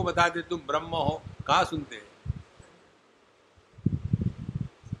यहां तुमको बताते तुम ब्रह्म हो, कहां सुनते हैं?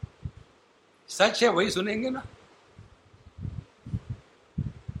 सच है वही सुनेंगे ना।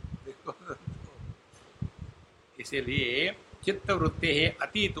 देखो, इसीलिए चित्तवृत्ति है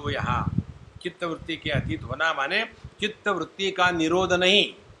अतीत हो। यहाँ चित्तवृत्ति के अतीत होना माने चित्तवृत्ति का निरोध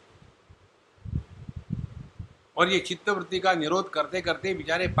नहीं। और ये चित्तवृत्ति का निरोध करते करते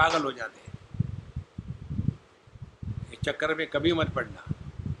बेचारे पागल हो जाते हैं। इस चक्कर में कभी मत पड़ना।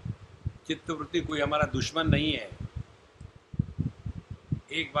 चित्तवृत्ति कोई हमारा दुश्मन नहीं है।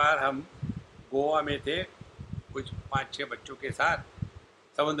 एक बार हम गोवा में थे, कुछ 5-6 बच्चों के साथ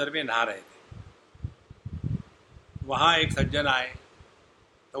समुद्र में नहा रहे थे। वहाँ एक सज्जन आए,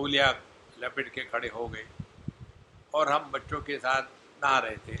 तौलिया लपेट के खड़े हो गए और हम बच्चों के साथ नहा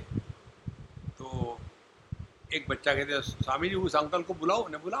रहे थे। तो एक बच्चा कहते स्वामी जी उस अंकल को बुलाओ,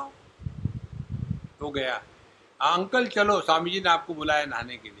 उन्हें बुलाओ। तो गया, अंकल चलो स्वामी जी ने आपको बुलाया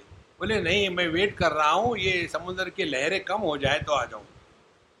नहाने के लिए। बोले नहीं, मैं वेट कर रहा हूँ, ये समुद्र की लहरें कम हो जाए तो आ जाऊँ।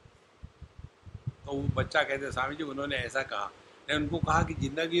 तो वो बच्चा कहते स्वामी जी उन्होंने ऐसा कहा। मैं उनको कहा कि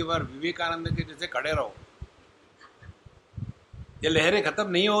जिंदगी भर विवेकानंद के जैसे खड़े रहो, ये लहरें खत्म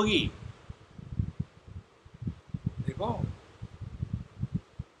नहीं होगी। देखो,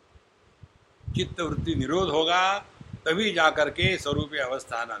 चित्तवृत्ति निरोध होगा तभी जाकर के स्वरूप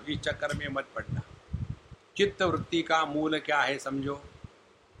अवस्था ना। इस चक्कर में मत पड़ना। चित्तवृत्ति का मूल क्या है समझो।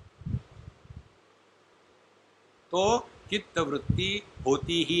 तो चित्तवृत्ति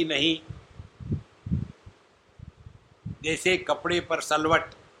होती ही नहीं। जैसे कपड़े पर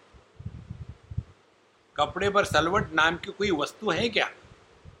सलवट, कपड़े पर सलवट नाम की कोई वस्तु है क्या?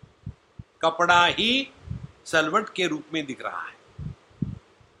 कपड़ा ही सलवट के रूप में दिख रहा है।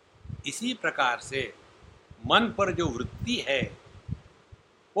 इसी प्रकार से मन पर जो वृत्ति है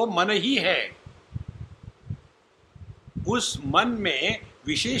वो मन ही है। उस मन में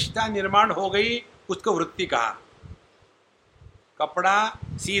विशेषता निर्माण हो गई, उसको वृत्ति कहा। कपड़ा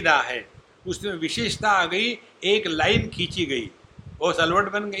सीधा है, उसमें विशेषता आ गई, एक लाइन खींची गई, वो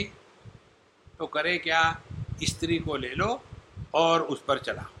सलवट बन गई। तो करे क्या? स्त्री को ले लो और उस पर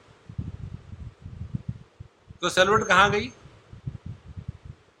चलाओ, तो सलवट कहाँ गई?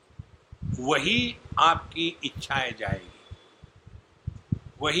 वही आपकी इच्छाएं जाएगी,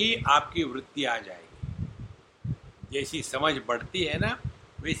 वही आपकी वृत्ति आ जाएगी। जैसी समझ बढ़ती है ना,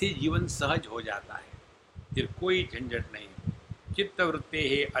 वैसे जीवन सहज हो जाता है, फिर कोई झंझट नहीं। चित्त वृत्ति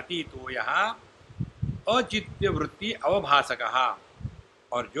है अतीतो यहाँ अचित्त वृत्ति अवभासकः।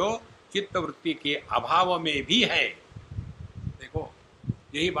 और जो चित्त वृत्ति के अभाव में भी है। देखो,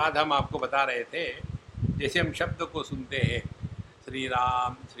 यही बात हम आपको बता रहे थे। जैसे हम शब्द को सुनते हैं श्री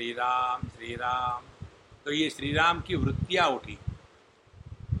राम श्री राम श्री राम, तो ये श्री राम की वृत्तियाँ उठी।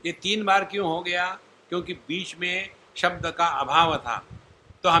 ये 3 बार क्यों हो गया? क्योंकि बीच में शब्द का अभाव था,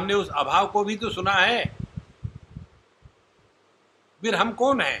 तो हमने उस अभाव को भी तो सुना है। फिर हम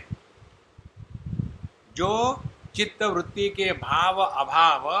कौन हैं? जो चित्त वृत्ति के भाव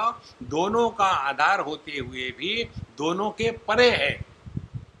अभाव दोनों का आधार होते हुए भी दोनों के परे है।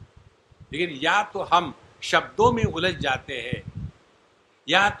 लेकिन या तो हम शब्दों में उलझ जाते हैं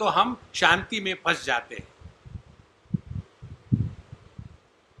या तो हम शांति में फंस जाते हैं।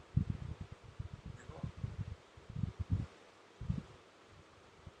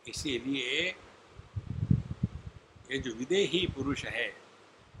 इसीलिए ये जो विदेही पुरुष है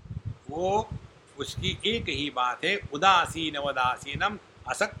वो, उसकी एक ही बात है, उदासीन वदासीनम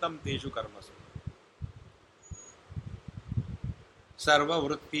असक्तम तेषु कर्मसु।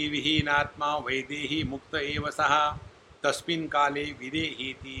 सर्ववृत्ति विहीनात्मा वैदेही मुक्त एव सः तस्मिन् काले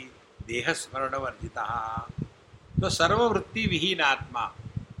विदेहीति देहस्मरण वर्जितः। तो सर्ववृत्ति विहीनात्मा,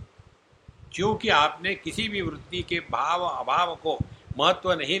 क्योंकि आपने किसी भी वृत्ति के भाव अभाव को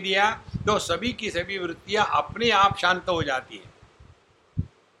महत्व नहीं दिया, तो सभी की सभी वृत्तियां अपने आप शांत हो जाती है।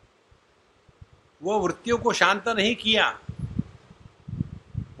 वो वृत्तियों को शांत नहीं किया,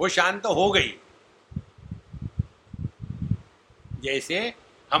 वो शांत हो गई। जैसे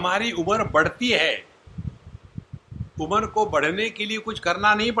हमारी उम्र बढ़ती है, उम्र को बढ़ने के लिए कुछ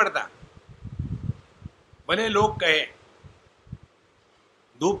करना नहीं पड़ता। भले लोग कहे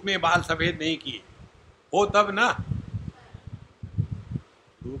धूप में बाल सफेद नहीं किए, हो तब ना,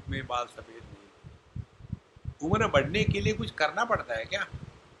 धूप में बाल सफेद नहीं। उम्र बढ़ने के लिए कुछ करना पड़ता है क्या?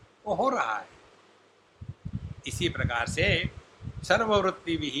 वो हो रहा है। इसी प्रकार से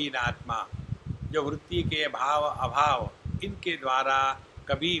सर्ववृत्ति विहीन आत्मा, जो वृत्ति के भाव अभाव इनके द्वारा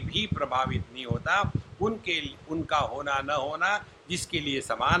कभी भी प्रभावित नहीं होता, उनका होना न होना जिसके लिए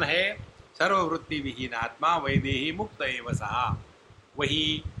समान है, सर्ववृत्ति विहीन आत्मा वैदेही मुक्त एव सहा,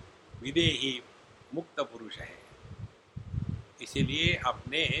 वही विदेही मुक्त पुरुष है। इसीलिए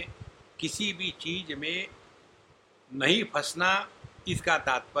अपने किसी भी चीज में नहीं फंसना, इसका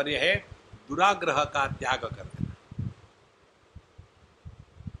तात्पर्य है दुराग्रह का त्याग कर देना।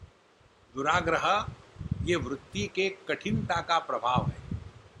 दुराग्रह ये वृत्ति के कठिनता का प्रभाव है।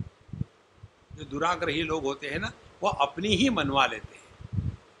 जो दुराग्रही लोग होते हैं ना, वो अपनी ही मनवा लेते हैं।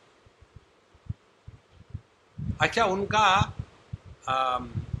 अच्छा, उनका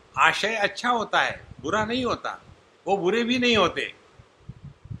आशय अच्छा होता है, बुरा नहीं होता, वो बुरे भी नहीं होते,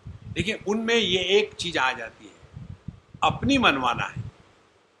 लेकिन उनमें ये एक चीज आ जाती है, अपनी मनवाना है।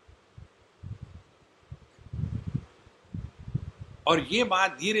 और ये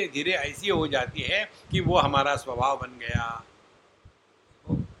बात धीरे धीरे ऐसी हो जाती है कि वो हमारा स्वभाव बन गया।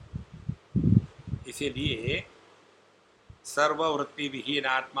 इसीलिए सर्ववृत्ति विहीन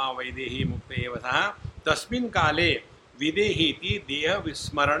आत्मा वैदेही मुक्त एव सः तस्मिन् काले विदेहीति देह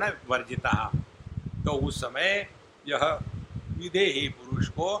विस्मरण वर्जिता। तो उस समय यह विदेही पुरुष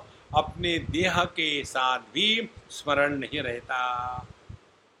को अपने देह के साथ भी स्मरण नहीं रहता।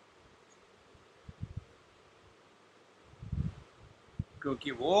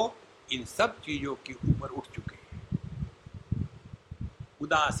 क्योंकि वो इन सब चीजों के ऊपर उठ चुके हैं,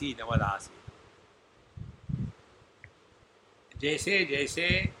 उदासीन अवदासीन। जैसे जैसे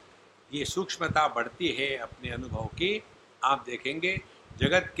ये सूक्ष्मता बढ़ती है अपने अनुभव की, आप देखेंगे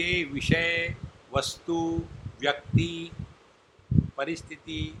जगत के विषय, वस्तु, व्यक्ति,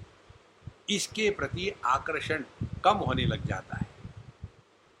 परिस्थिति, इसके प्रति आकर्षण कम होने लग जाता है।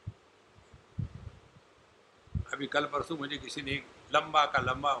 अभी कल परसों मुझे किसी ने एक लंबा का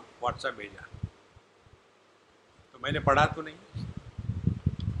लंबा व्हाट्सएप भेजा, तो मैंने पढ़ा तो नहीं,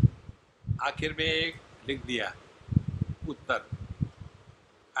 आखिर में एक लिख दिया उत्तर,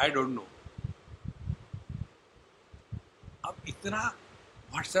 आई डोंट नो। अब इतना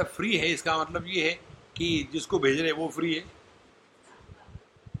व्हाट्सएप फ्री है, इसका मतलब ये है कि जिसको भेज रहे वो फ्री है।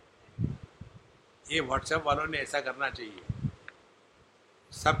 ये व्हाट्सएप वालों ने ऐसा करना चाहिए,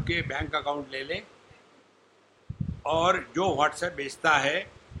 सबके बैंक अकाउंट ले लें और जो व्हाट्सएप भेजता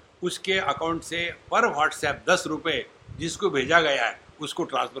है उसके अकाउंट से पर व्हाट्सएप 10 रुपये जिसको भेजा गया है उसको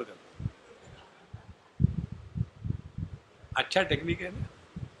ट्रांसफर कर दें। अच्छा टेक्निक है ना,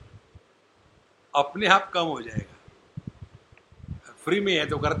 अपने आप कम हो जाएगा। फ्री में है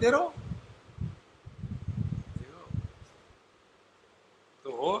तो करते रहो।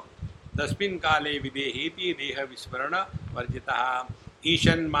 तो तस्मिन् काले विदेहीति देह विस्मरण वर्जितः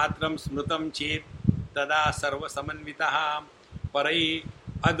ईशन् मात्रं स्मृतं चेत् तदा सर्वसमन्वितः परै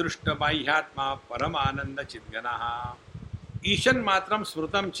अदृष्ट बाह्यात्मा परमानंद चिद्घनः। ईशन् मात्रं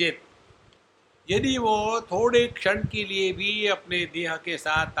स्मृतं चेत्, यदि वो थोड़े क्षण के लिए भी अपने देह के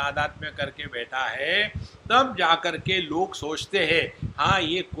साथ तादात्म्य करके बैठा है, तब जाकर के लोग सोचते हैं हाँ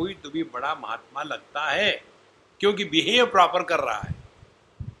ये कोई तो भी बड़ा महात्मा लगता है, क्योंकि बिहेव प्रॉपर कर रहा है।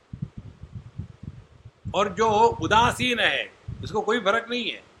 और जो उदासीन है उसको कोई फर्क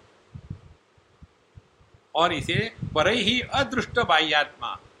नहीं है। और इसे परे ही अदृष्ट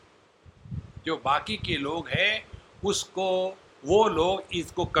बाह्यात्मा, जो बाकी के लोग हैं उसको, वो लोग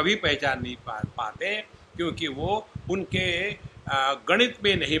इसको कभी पहचान नहीं पाते, क्योंकि वो उनके गणित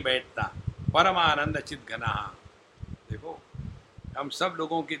में नहीं बैठता। परमानंद चिद्घना। देखो, हम सब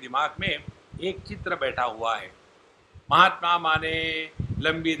लोगों के दिमाग में एक चित्र बैठा हुआ है, महात्मा माने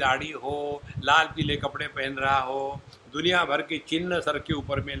लंबी दाढ़ी हो, लाल पीले कपड़े पहन रहा हो, दुनिया भर के चिन्ह सर के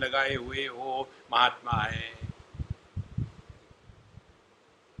ऊपर में लगाए हुए हो, महात्मा है।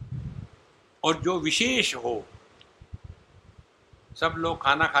 और जो विशेष हो, सब लोग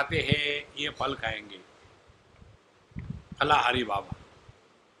खाना खाते हैं ये फल खाएंगे, फलाहारी बाबा।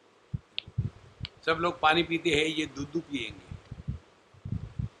 सब लोग पानी पीते हैं ये दूध पिएंगे।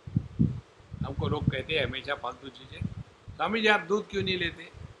 लोग कहते हैं हमेशा फालतू चीजें, स्वामी जी आप दूध क्यों नहीं लेते?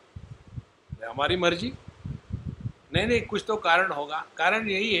 हमारी मर्जी। नहीं नहीं, कुछ तो कारण होगा। कारण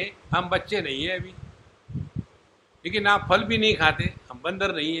यही है हम बच्चे नहीं है अभी, लेकिन आप फल भी नहीं खाते, हम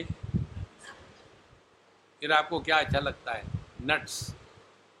बंदर नहीं है। फिर आपको क्या अच्छा लगता है? नट्स।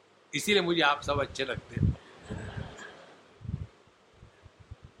 इसीलिए मुझे आप सब अच्छे लगते हैं।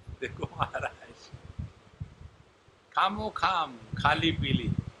 देखो महाराज, खामो खाम खाली पीली,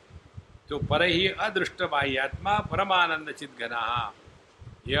 तो पर ही अदृष्ट बाह्यात्मा परमानंद चित घना,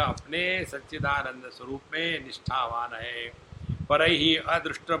 यह अपने सच्चिदानंद स्वरूप में निष्ठावान है। पर ही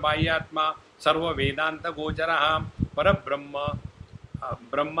अदृष्ट बाह्यात्मा सर्व वेदांत गोचर पर ब्रह्म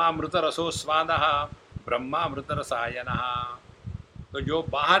ब्रह्मामृत रसोस्वाद ब्रह्मामृत रसायन। तो जो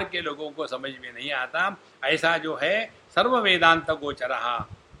बाहर के लोगों को समझ में नहीं आता, ऐसा जो है सर्व वेदांत गोचर,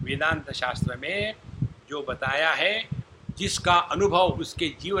 वेदांत शास्त्र में जो बताया है, जिसका अनुभव उसके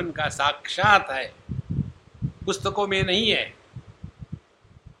जीवन का साक्षात है, पुस्तकों में नहीं है।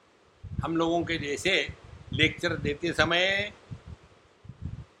 हम लोगों के जैसे लेक्चर देते समय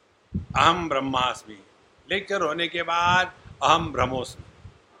अहम ब्रह्मास्मि, लेक्चर होने के बाद अहम ब्रह्मोस्मि,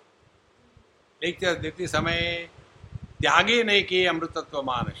 लेक्चर देते समय त्यागे नहीं किए अमृतत्व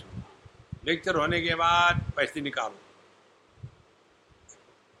मानस, लेक्चर होने के बाद पैसे निकालो।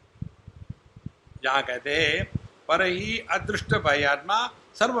 जहाँ कहते हैं पर ही अदृष्ट भयात्मा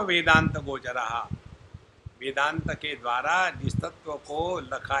सर्व वेदांत गोचरा, वेदांत के द्वारा जिस तत्व को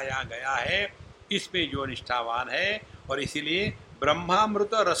लखाया गया है, इसमें जो निष्ठावान है, और इसीलिए ब्रह्मामृत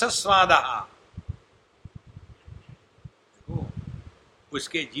रसस्वाद,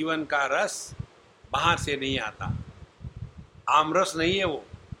 उसके जीवन का रस बाहर से नहीं आता। आमरस नहीं है वो,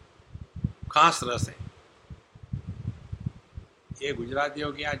 खास रस है। ये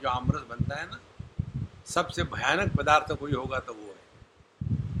गुजरातियों के यहाँ जो आमरस बनता है ना, सबसे भयानक पदार्थ कोई होगा तो वो है।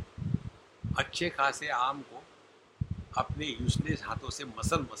 अच्छे खासे आम को अपने यूजलेस हाथों से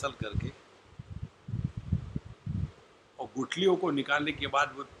मसल मसल करके और गुठलियों को निकालने के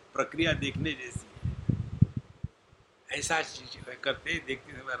बाद वो प्रक्रिया देखने जैसी है। ऐसा चीज करते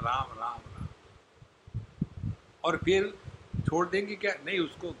देखते समय राम राम राम, और फिर छोड़ देंगे क्या? नहीं,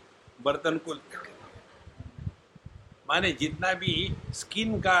 उसको बर्तन को माने जितना भी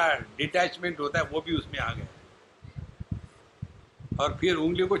स्किन का डिटैचमेंट होता है वो भी उसमें आ गया, और फिर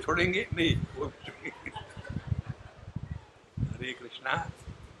उंगली को छोड़ेंगे नहीं, वो हरे कृष्णा।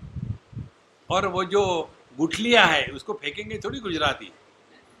 और वो जो गुठलियां है उसको फेंकेंगे थोड़ी गुजराती,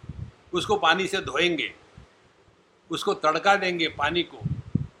 उसको पानी से धोएंगे, उसको तड़का देंगे पानी को,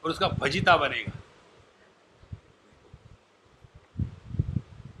 और उसका भजिता बनेगा।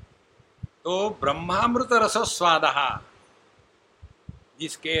 तो ब्रह्मामृत रसस्वाद,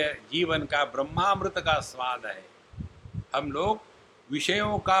 जिसके जीवन का ब्रह्मामृत का स्वाद है, हम लोग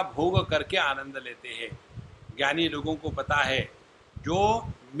विषयों का भोग करके आनंद लेते हैं। ज्ञानी लोगों को पता है जो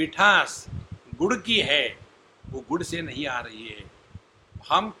मिठास गुड़ की है वो गुड़ से नहीं आ रही है,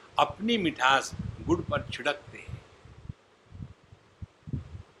 हम अपनी मिठास गुड़ पर छिड़कते हैं।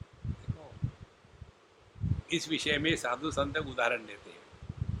 इस विषय में साधु संत उदाहरण देते हैं।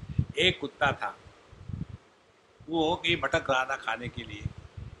 एक कुत्ता था, वो कहीं भटक रहा था खाने के लिए,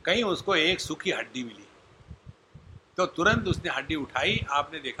 कहीं उसको एक सूखी हड्डी मिली, तो तुरंत उसने हड्डी उठाई।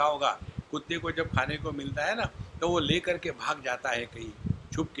 आपने देखा होगा कुत्ते को जब खाने को मिलता है ना, तो वो लेकर के भाग जाता है कहीं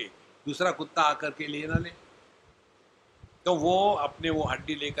छुप के, दूसरा कुत्ता आकर के ले ना ले। तो वो अपने वो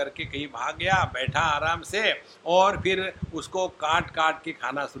हड्डी लेकर के कहीं भाग गया, बैठा आराम से, और फिर उसको काट काट के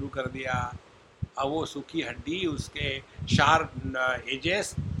खाना शुरू कर दिया। अब वो सूखी हड्डी, उसके शार्प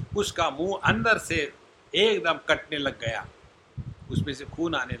एजेस, उसका मुंह अंदर से एकदम कटने लग गया, उसमें से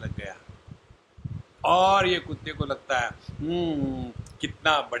खून आने लग गया। और ये कुत्ते को लगता है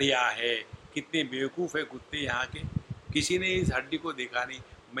कितना बढ़िया है, कितने बेवकूफ़ है कुत्ते यहाँ के, किसी ने इस हड्डी को देखा नहीं,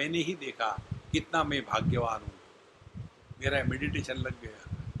 मैंने ही देखा, कितना मैं भाग्यवान हूँ, मेरा मेडिटेशन लग गया।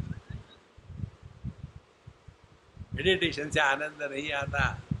 मेडिटेशन से आनंद नहीं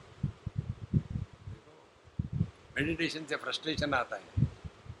आता, मेडिटेशन से फ्रस्ट्रेशन आता है।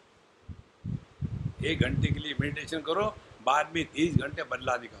 1 घंटे के लिए मेडिटेशन करो, बाद में 30 घंटे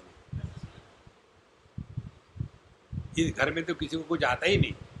बदला निकालो। इस घर में तो किसी को कुछ आता ही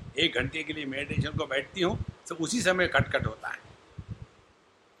नहीं, 1 घंटे के लिए मेडिटेशन को बैठती हूँ तो उसी समय खटखट होता है,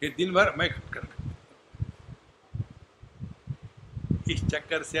 फिर दिन भर मैं खटखट। इस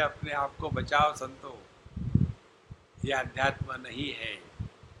चक्कर से अपने आप को बचाओ संतो, ये अध्यात्म नहीं है।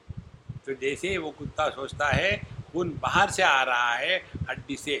 तो जैसे वो कुत्ता सोचता है खून बाहर से आ रहा है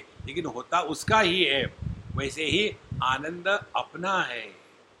हड्डी से, लेकिन होता उसका ही है, वैसे ही आनंद अपना है।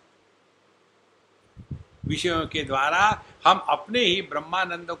 विषयों के द्वारा हम अपने ही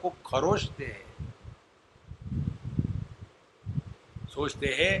ब्रह्मानंद को खरोचते हैं। सोचते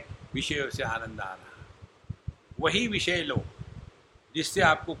हैं विषयों से आनंद आ रहा, वही विषय लो जिससे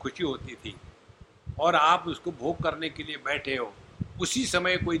आपको खुशी होती थी और आप उसको भोग करने के लिए बैठे हो, उसी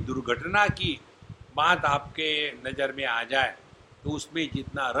समय कोई दुर्घटना की बात आपके नज़र में आ जाए तो उसमें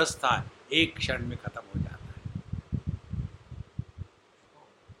जितना रस था एक क्षण में खत्म हो जाता है।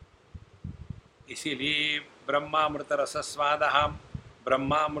 इसीलिए ब्रह्मामृत रसस्वाद,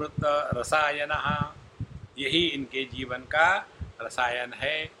 ब्रह्मामृत रसायन, यही इनके जीवन का रसायन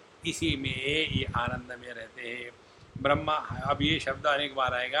है, इसी में ये आनंद में रहते हैं। ब्रह्मा, अब ये शब्द अनेक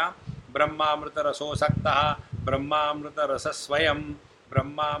बार आएगा, ब्रह्मामृत रसोसक्तः ब्रह्मामृत रस स्वयं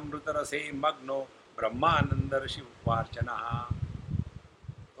ब्रह्मामृत रसे मग्नो ब्रह्मानंद ऋषि उपार्चना।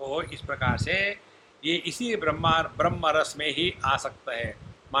 तो इस प्रकार से ये इसी ब्रह्म रस में ही आसक्त है,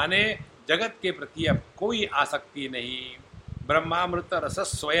 माने जगत के प्रति अब कोई आसक्ति नहीं। ब्रह्मामृत रस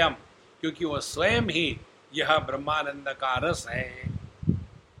स्वयं, क्योंकि वह स्वयं ही यह ब्रह्मानंद का रस है।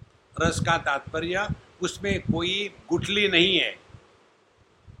 रस का तात्पर्य उसमें कोई गुठली नहीं है।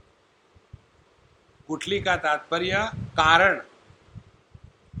 गुठली का तात्पर्य कारण,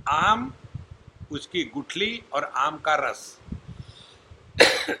 आम, उसकी गुठली और आम का रस।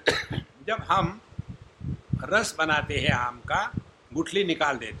 जब हम रस बनाते हैं आम का, गुठली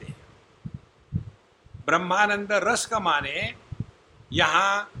निकाल देते हैं। ब्रह्मानंद रस का माने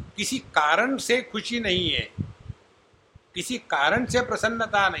यहाँ किसी कारण से खुशी नहीं है, किसी कारण से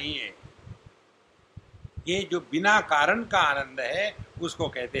प्रसन्नता नहीं है। ये जो बिना कारण का आनंद है उसको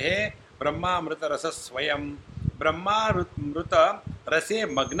कहते हैं ब्रह्मामृत रस स्वयं। ब्रह्मामृत रसे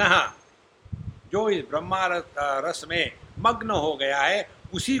मग्न, जो इस ब्रह्मा रस में मग्न हो गया है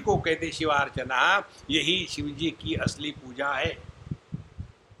उसी को कहते शिवार्चना। यही शिव जी की असली पूजा है।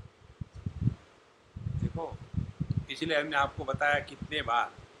 देखो, इसलिए हमने आपको बताया कितने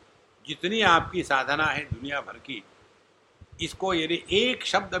बार, जितनी आपकी साधना है दुनिया भर की, इसको यदि एक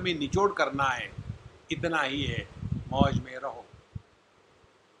शब्द में निचोड़ करना है, इतना ही है, मौज में रहो।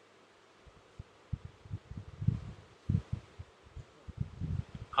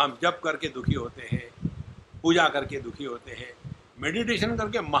 हम जप करके दुखी होते हैं, पूजा करके दुखी होते हैं, मेडिटेशन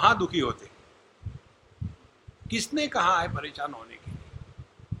करके महा दुखी होते हैं। किसने कहा है परेशान होने के लिए?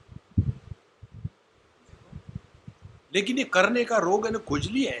 लेकिन ये करने का रोग है ना,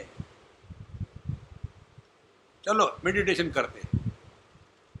 खुजली है। चलो मेडिटेशन करते हैं,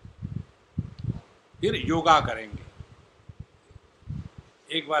 फिर योगा करेंगे।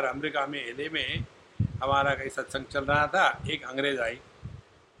 एक बार अमेरिका में एलए में हमारा कहीं सत्संग चल रहा था, एक अंग्रेज आई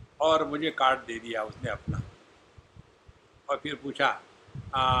और मुझे कार्ड दे दिया उसने अपना, और फिर पूछा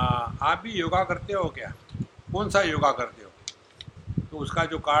आप भी योगा करते हो क्या? कौन सा योगा करते हो? तो उसका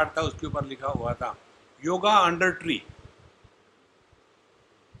जो कार्ड था उसके ऊपर लिखा हुआ था योगा अंडर ट्री।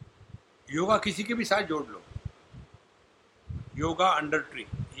 योगा किसी के भी साथ जोड़ लो, योगा अंडर ट्री,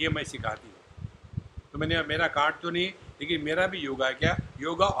 ये मैं सिखाती हूँ। तो मैंने, मेरा कार्ड तो नहीं, लेकिन मेरा भी योगा है क्या?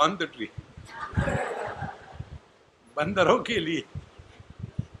 Yoga on the tree. बंदरों के लिए।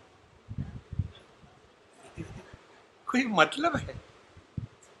 कोई मतलब है?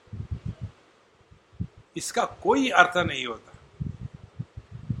 इसका कोई अर्थ नहीं होता।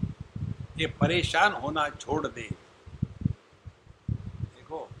 ये परेशान होना छोड़ दे।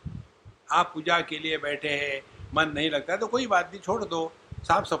 देखो, आप पूजा के लिए बैठे हैं, मन नहीं लगता है तो कोई बात नहीं, छोड़ दो,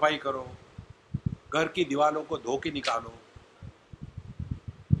 साफ सफाई करो, घर की दीवारों को धो के निकालो।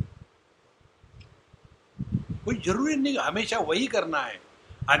 कोई जरूरी नहीं हमेशा वही करना है।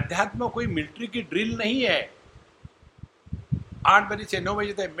 अध्यात्म कोई मिलिट्री की ड्रिल नहीं है। 8 बजे से 9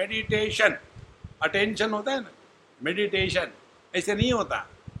 बजे तक मेडिटेशन, अटेंशन होता है ना, मेडिटेशन ऐसे नहीं होता।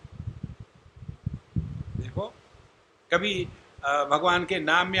 देखो, कभी भगवान के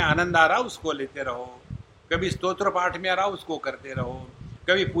नाम में आनंद आ रहा उसको लेते रहो, कभी स्तोत्र पाठ में आ रहा उसको करते रहो,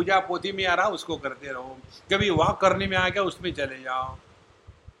 कभी पूजा पोथी में आ रहा उसको करते रहो, कभी वॉक करने में आ गया उसमें चले जाओ।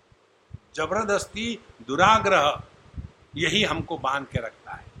 जबरदस्ती दुराग्रह यही हमको बांध के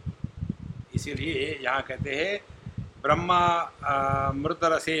रखता है। इसीलिए यहाँ कहते हैं ब्रह्मा मृत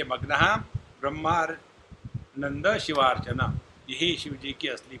रसे मग्न ब्रह्मानंद शिवार्चना, यही शिव जी की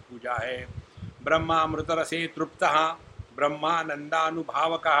असली पूजा है। ब्रह्मामृत रसे तृप्त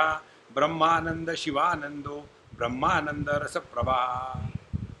ब्रह्मानंदानुभावक ब्रह्मानंद शिवानंदो ब्रह्मानंद रस प्रभा।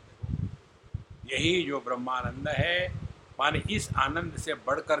 यही जो ब्रह्मानंद है, माने इस आनंद से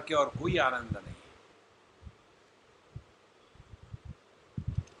बढ़ करके और कोई आनंद नहीं।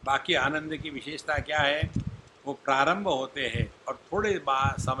 बाकी आनंद की विशेषता क्या है? वो प्रारंभ होते हैं और थोड़े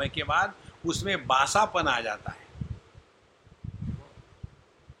समय के बाद उसमें बासापन आ जाता है।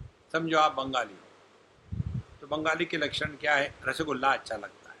 समझो आप बंगाली हो, तो बंगाली के लक्षण क्या है? रसगुल्ला अच्छा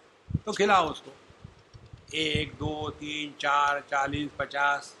लगता है तो खिलाओ उसको, 1 2 3 4 40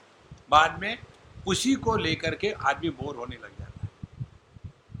 50, बाद में उसी को लेकर के आदमी बोर होने लग जाता है।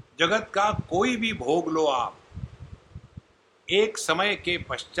 जगत का कोई भी भोग लो आप, एक समय के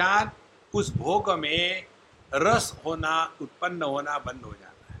पश्चात उस भोग में रस होना, उत्पन्न होना बंद हो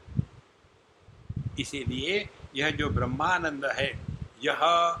जाता है। इसीलिए यह जो ब्रह्मानंद है यह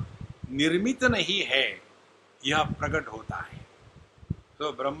निर्मित नहीं है, यह प्रकट होता है।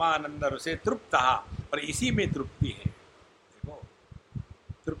 तो ब्रह्मानंद से तृप्त, और इसी में तृप्ति है। देखो,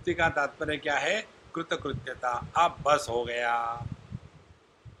 तृप्ति का तात्पर्य क्या है? कृतकृत्यता, अब बस हो गया।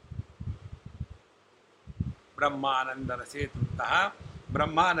 ब्रह्मानंद से तृप्त,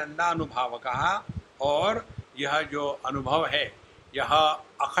 ब्रह्मानंदानुभावक, और यह जो अनुभव है यह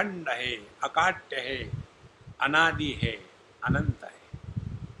अखंड है, अकाट्य है, अनादि है, अनंत है।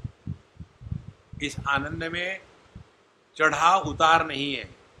 इस आनंद में चढ़ाव उतार नहीं है,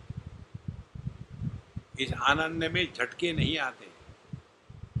 इस आनंद में झटके नहीं आते।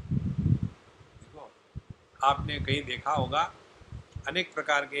 देखो, आपने कहीं देखा होगा अनेक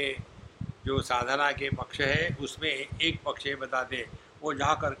प्रकार के जो साधना के पक्ष है उसमें एक पक्ष ये बताते, वो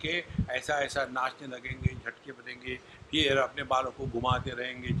जा करके ऐसा ऐसा नाचने लगेंगे, झटके बनेंगे, फिर अपने बालों को घुमाते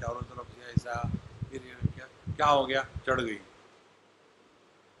रहेंगे चारों तरफ से ऐसा, फिर क्या हो गया? चढ़ गई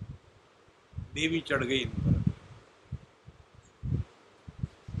देवी, चढ़ गई इन पर।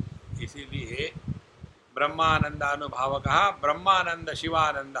 इसीलिए ब्रह्मानंदानुभावक, ब्रह्मानंद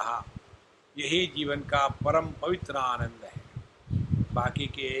शिवानंद, यही जीवन का परम पवित्र आनंद है। बाकी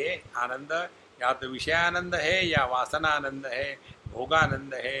के आनंद या तो विषयानंद है, या वासनानंद है,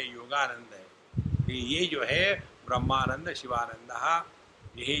 भोगानंद है, योगानंद है। ये जो है ब्रह्मानंद शिवानंद,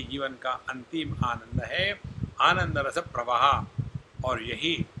 यही जीवन का अंतिम आनंद है, आनंद रस प्रवाह, और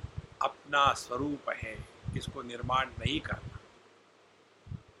यही अपना स्वरूप है, इसको निर्माण नहीं करना।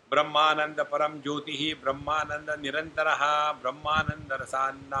 ब्रह्मानंद परम ज्योति ही ब्रह्मानंद निरंतर, ब्रह्मानंद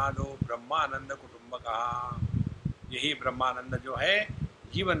रसान्नादो ब्रह्मानंद कुटुंबक। यही ब्रह्मानंद जो है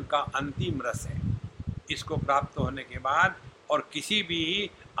जीवन का अंतिम रस है। इसको प्राप्त होने के बाद और किसी भी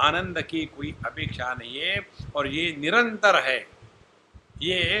आनंद की कोई अपेक्षा नहीं है, और ये निरंतर है,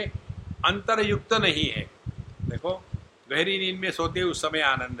 ये अंतरयुक्त नहीं है। देखो, गहरी नींद में सोते उस समय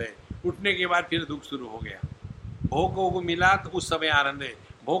आनंद है, उठने के बाद फिर दुख शुरू हो गया। भोग को मिला तो उस समय आनंद है,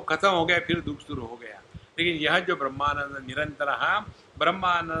 भोग खत्म हो गया फिर दुख शुरू हो गया। लेकिन यह जो ब्रह्मानंद निरंतर,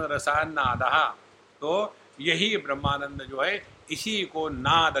 ब्रह्मानंद रसान्नाद, तो यही ब्रह्मानंद जो है इसी को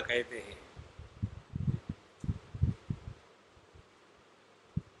नाद कहते हैं।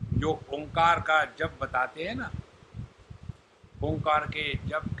 जो ओंकार का जप बताते हैं ना, ओंकार के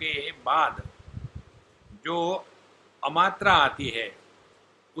जप के बाद जो अमात्रा आती है,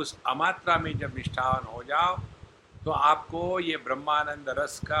 उस अमात्रा में जब निष्ठावान हो जाओ तो आपको ये ब्रह्मानंद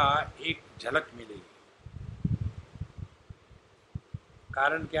रस का एक झलक मिलेगी।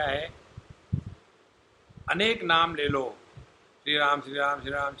 कारण क्या है? अनेक नाम ले लो, श्री राम श्री राम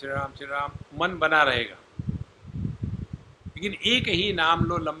श्री राम श्री राम श्री राम, मन बना रहेगा। लेकिन एक ही नाम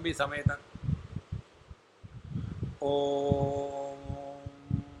लो लंबे समय तक, ओम,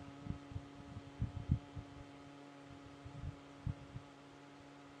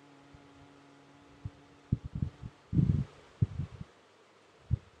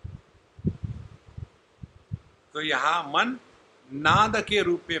 तो यहां मन नाद के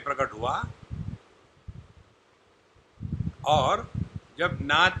रूप में प्रकट हुआ, और जब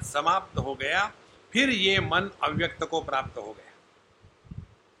नाद समाप्त हो गया फिर ये मन अव्यक्त को प्राप्त हो गया।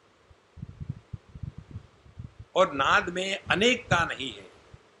 और नाद में अनेकता नहीं है,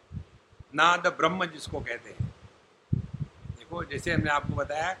 नाद ब्रह्म जिसको कहते हैं। देखो, जैसे हमने आपको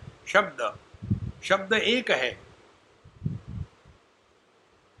बताया, शब्द एक है,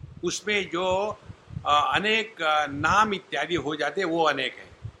 उसमें जो अनेक नाम इत्यादि हो जाते वो अनेक है।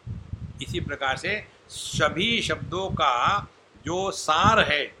 इसी प्रकार से सभी शब्दों का जो सार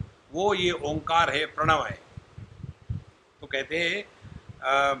है वो ये ओंकार है, प्रणव है। तो कहते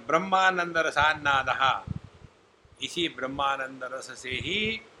हैं ब्रह्मानंद रसान्नादः, इसी ब्रह्मानंद रस से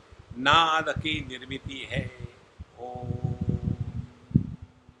ही नाद की निर्मिति है। ओम।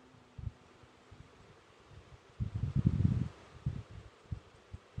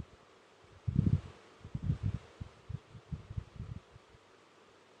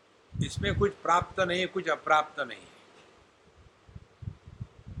 इसमें कुछ प्राप्त नहीं, कुछ अप्राप्त नहीं।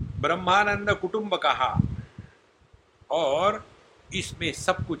 ब्रह्मानंद कुटुंब कहा, और इसमें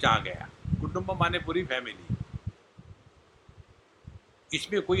सब कुछ आ गया। कुटुंब माने पूरी फैमिली,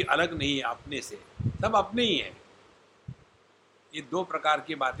 इसमें कोई अलग नहीं है अपने से, सब अपने ही है। ये दो प्रकार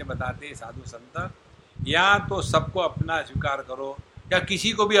की बातें बताते हैं साधु संत, या तो सबको अपना स्वीकार करो, या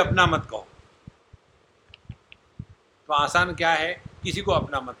किसी को भी अपना मत कहो। तो आसान क्या है, किसी को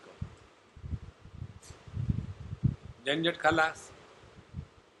अपना मत करो, झंझट खलास।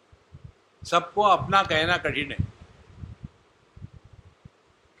 सबको अपना कहना कठिन है,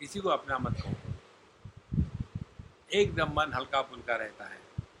 किसी को अपना मत कहो, एकदम मन हल्का फुल्का रहता है।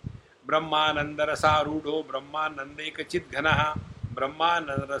 ब्रह्मानंद रसारूढ़ो ब्रह्मानंदेक चित घन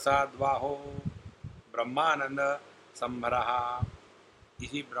ब्रह्मानंद रसाद्वाहो ब्रह्मानंद संभरहा।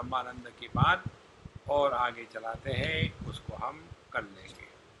 इसी ब्रह्मानंद के बाद और आगे चलाते हैं, उसको हम कर लेंगे।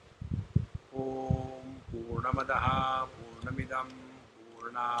 ओम पूर्णमदः पूर्णमिदं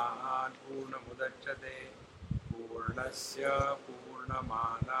पूर्णात् पूर्णमुदच्यते पूर्णस्य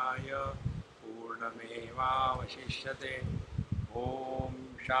पूर्णमादाय पूर्णमेवावशिष्यते। ओम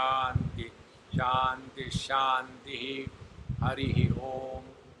शांति शांति शांति। हरि ओम।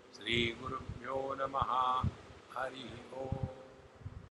 श्री गुरुभ्यो नमः। हरि ओम।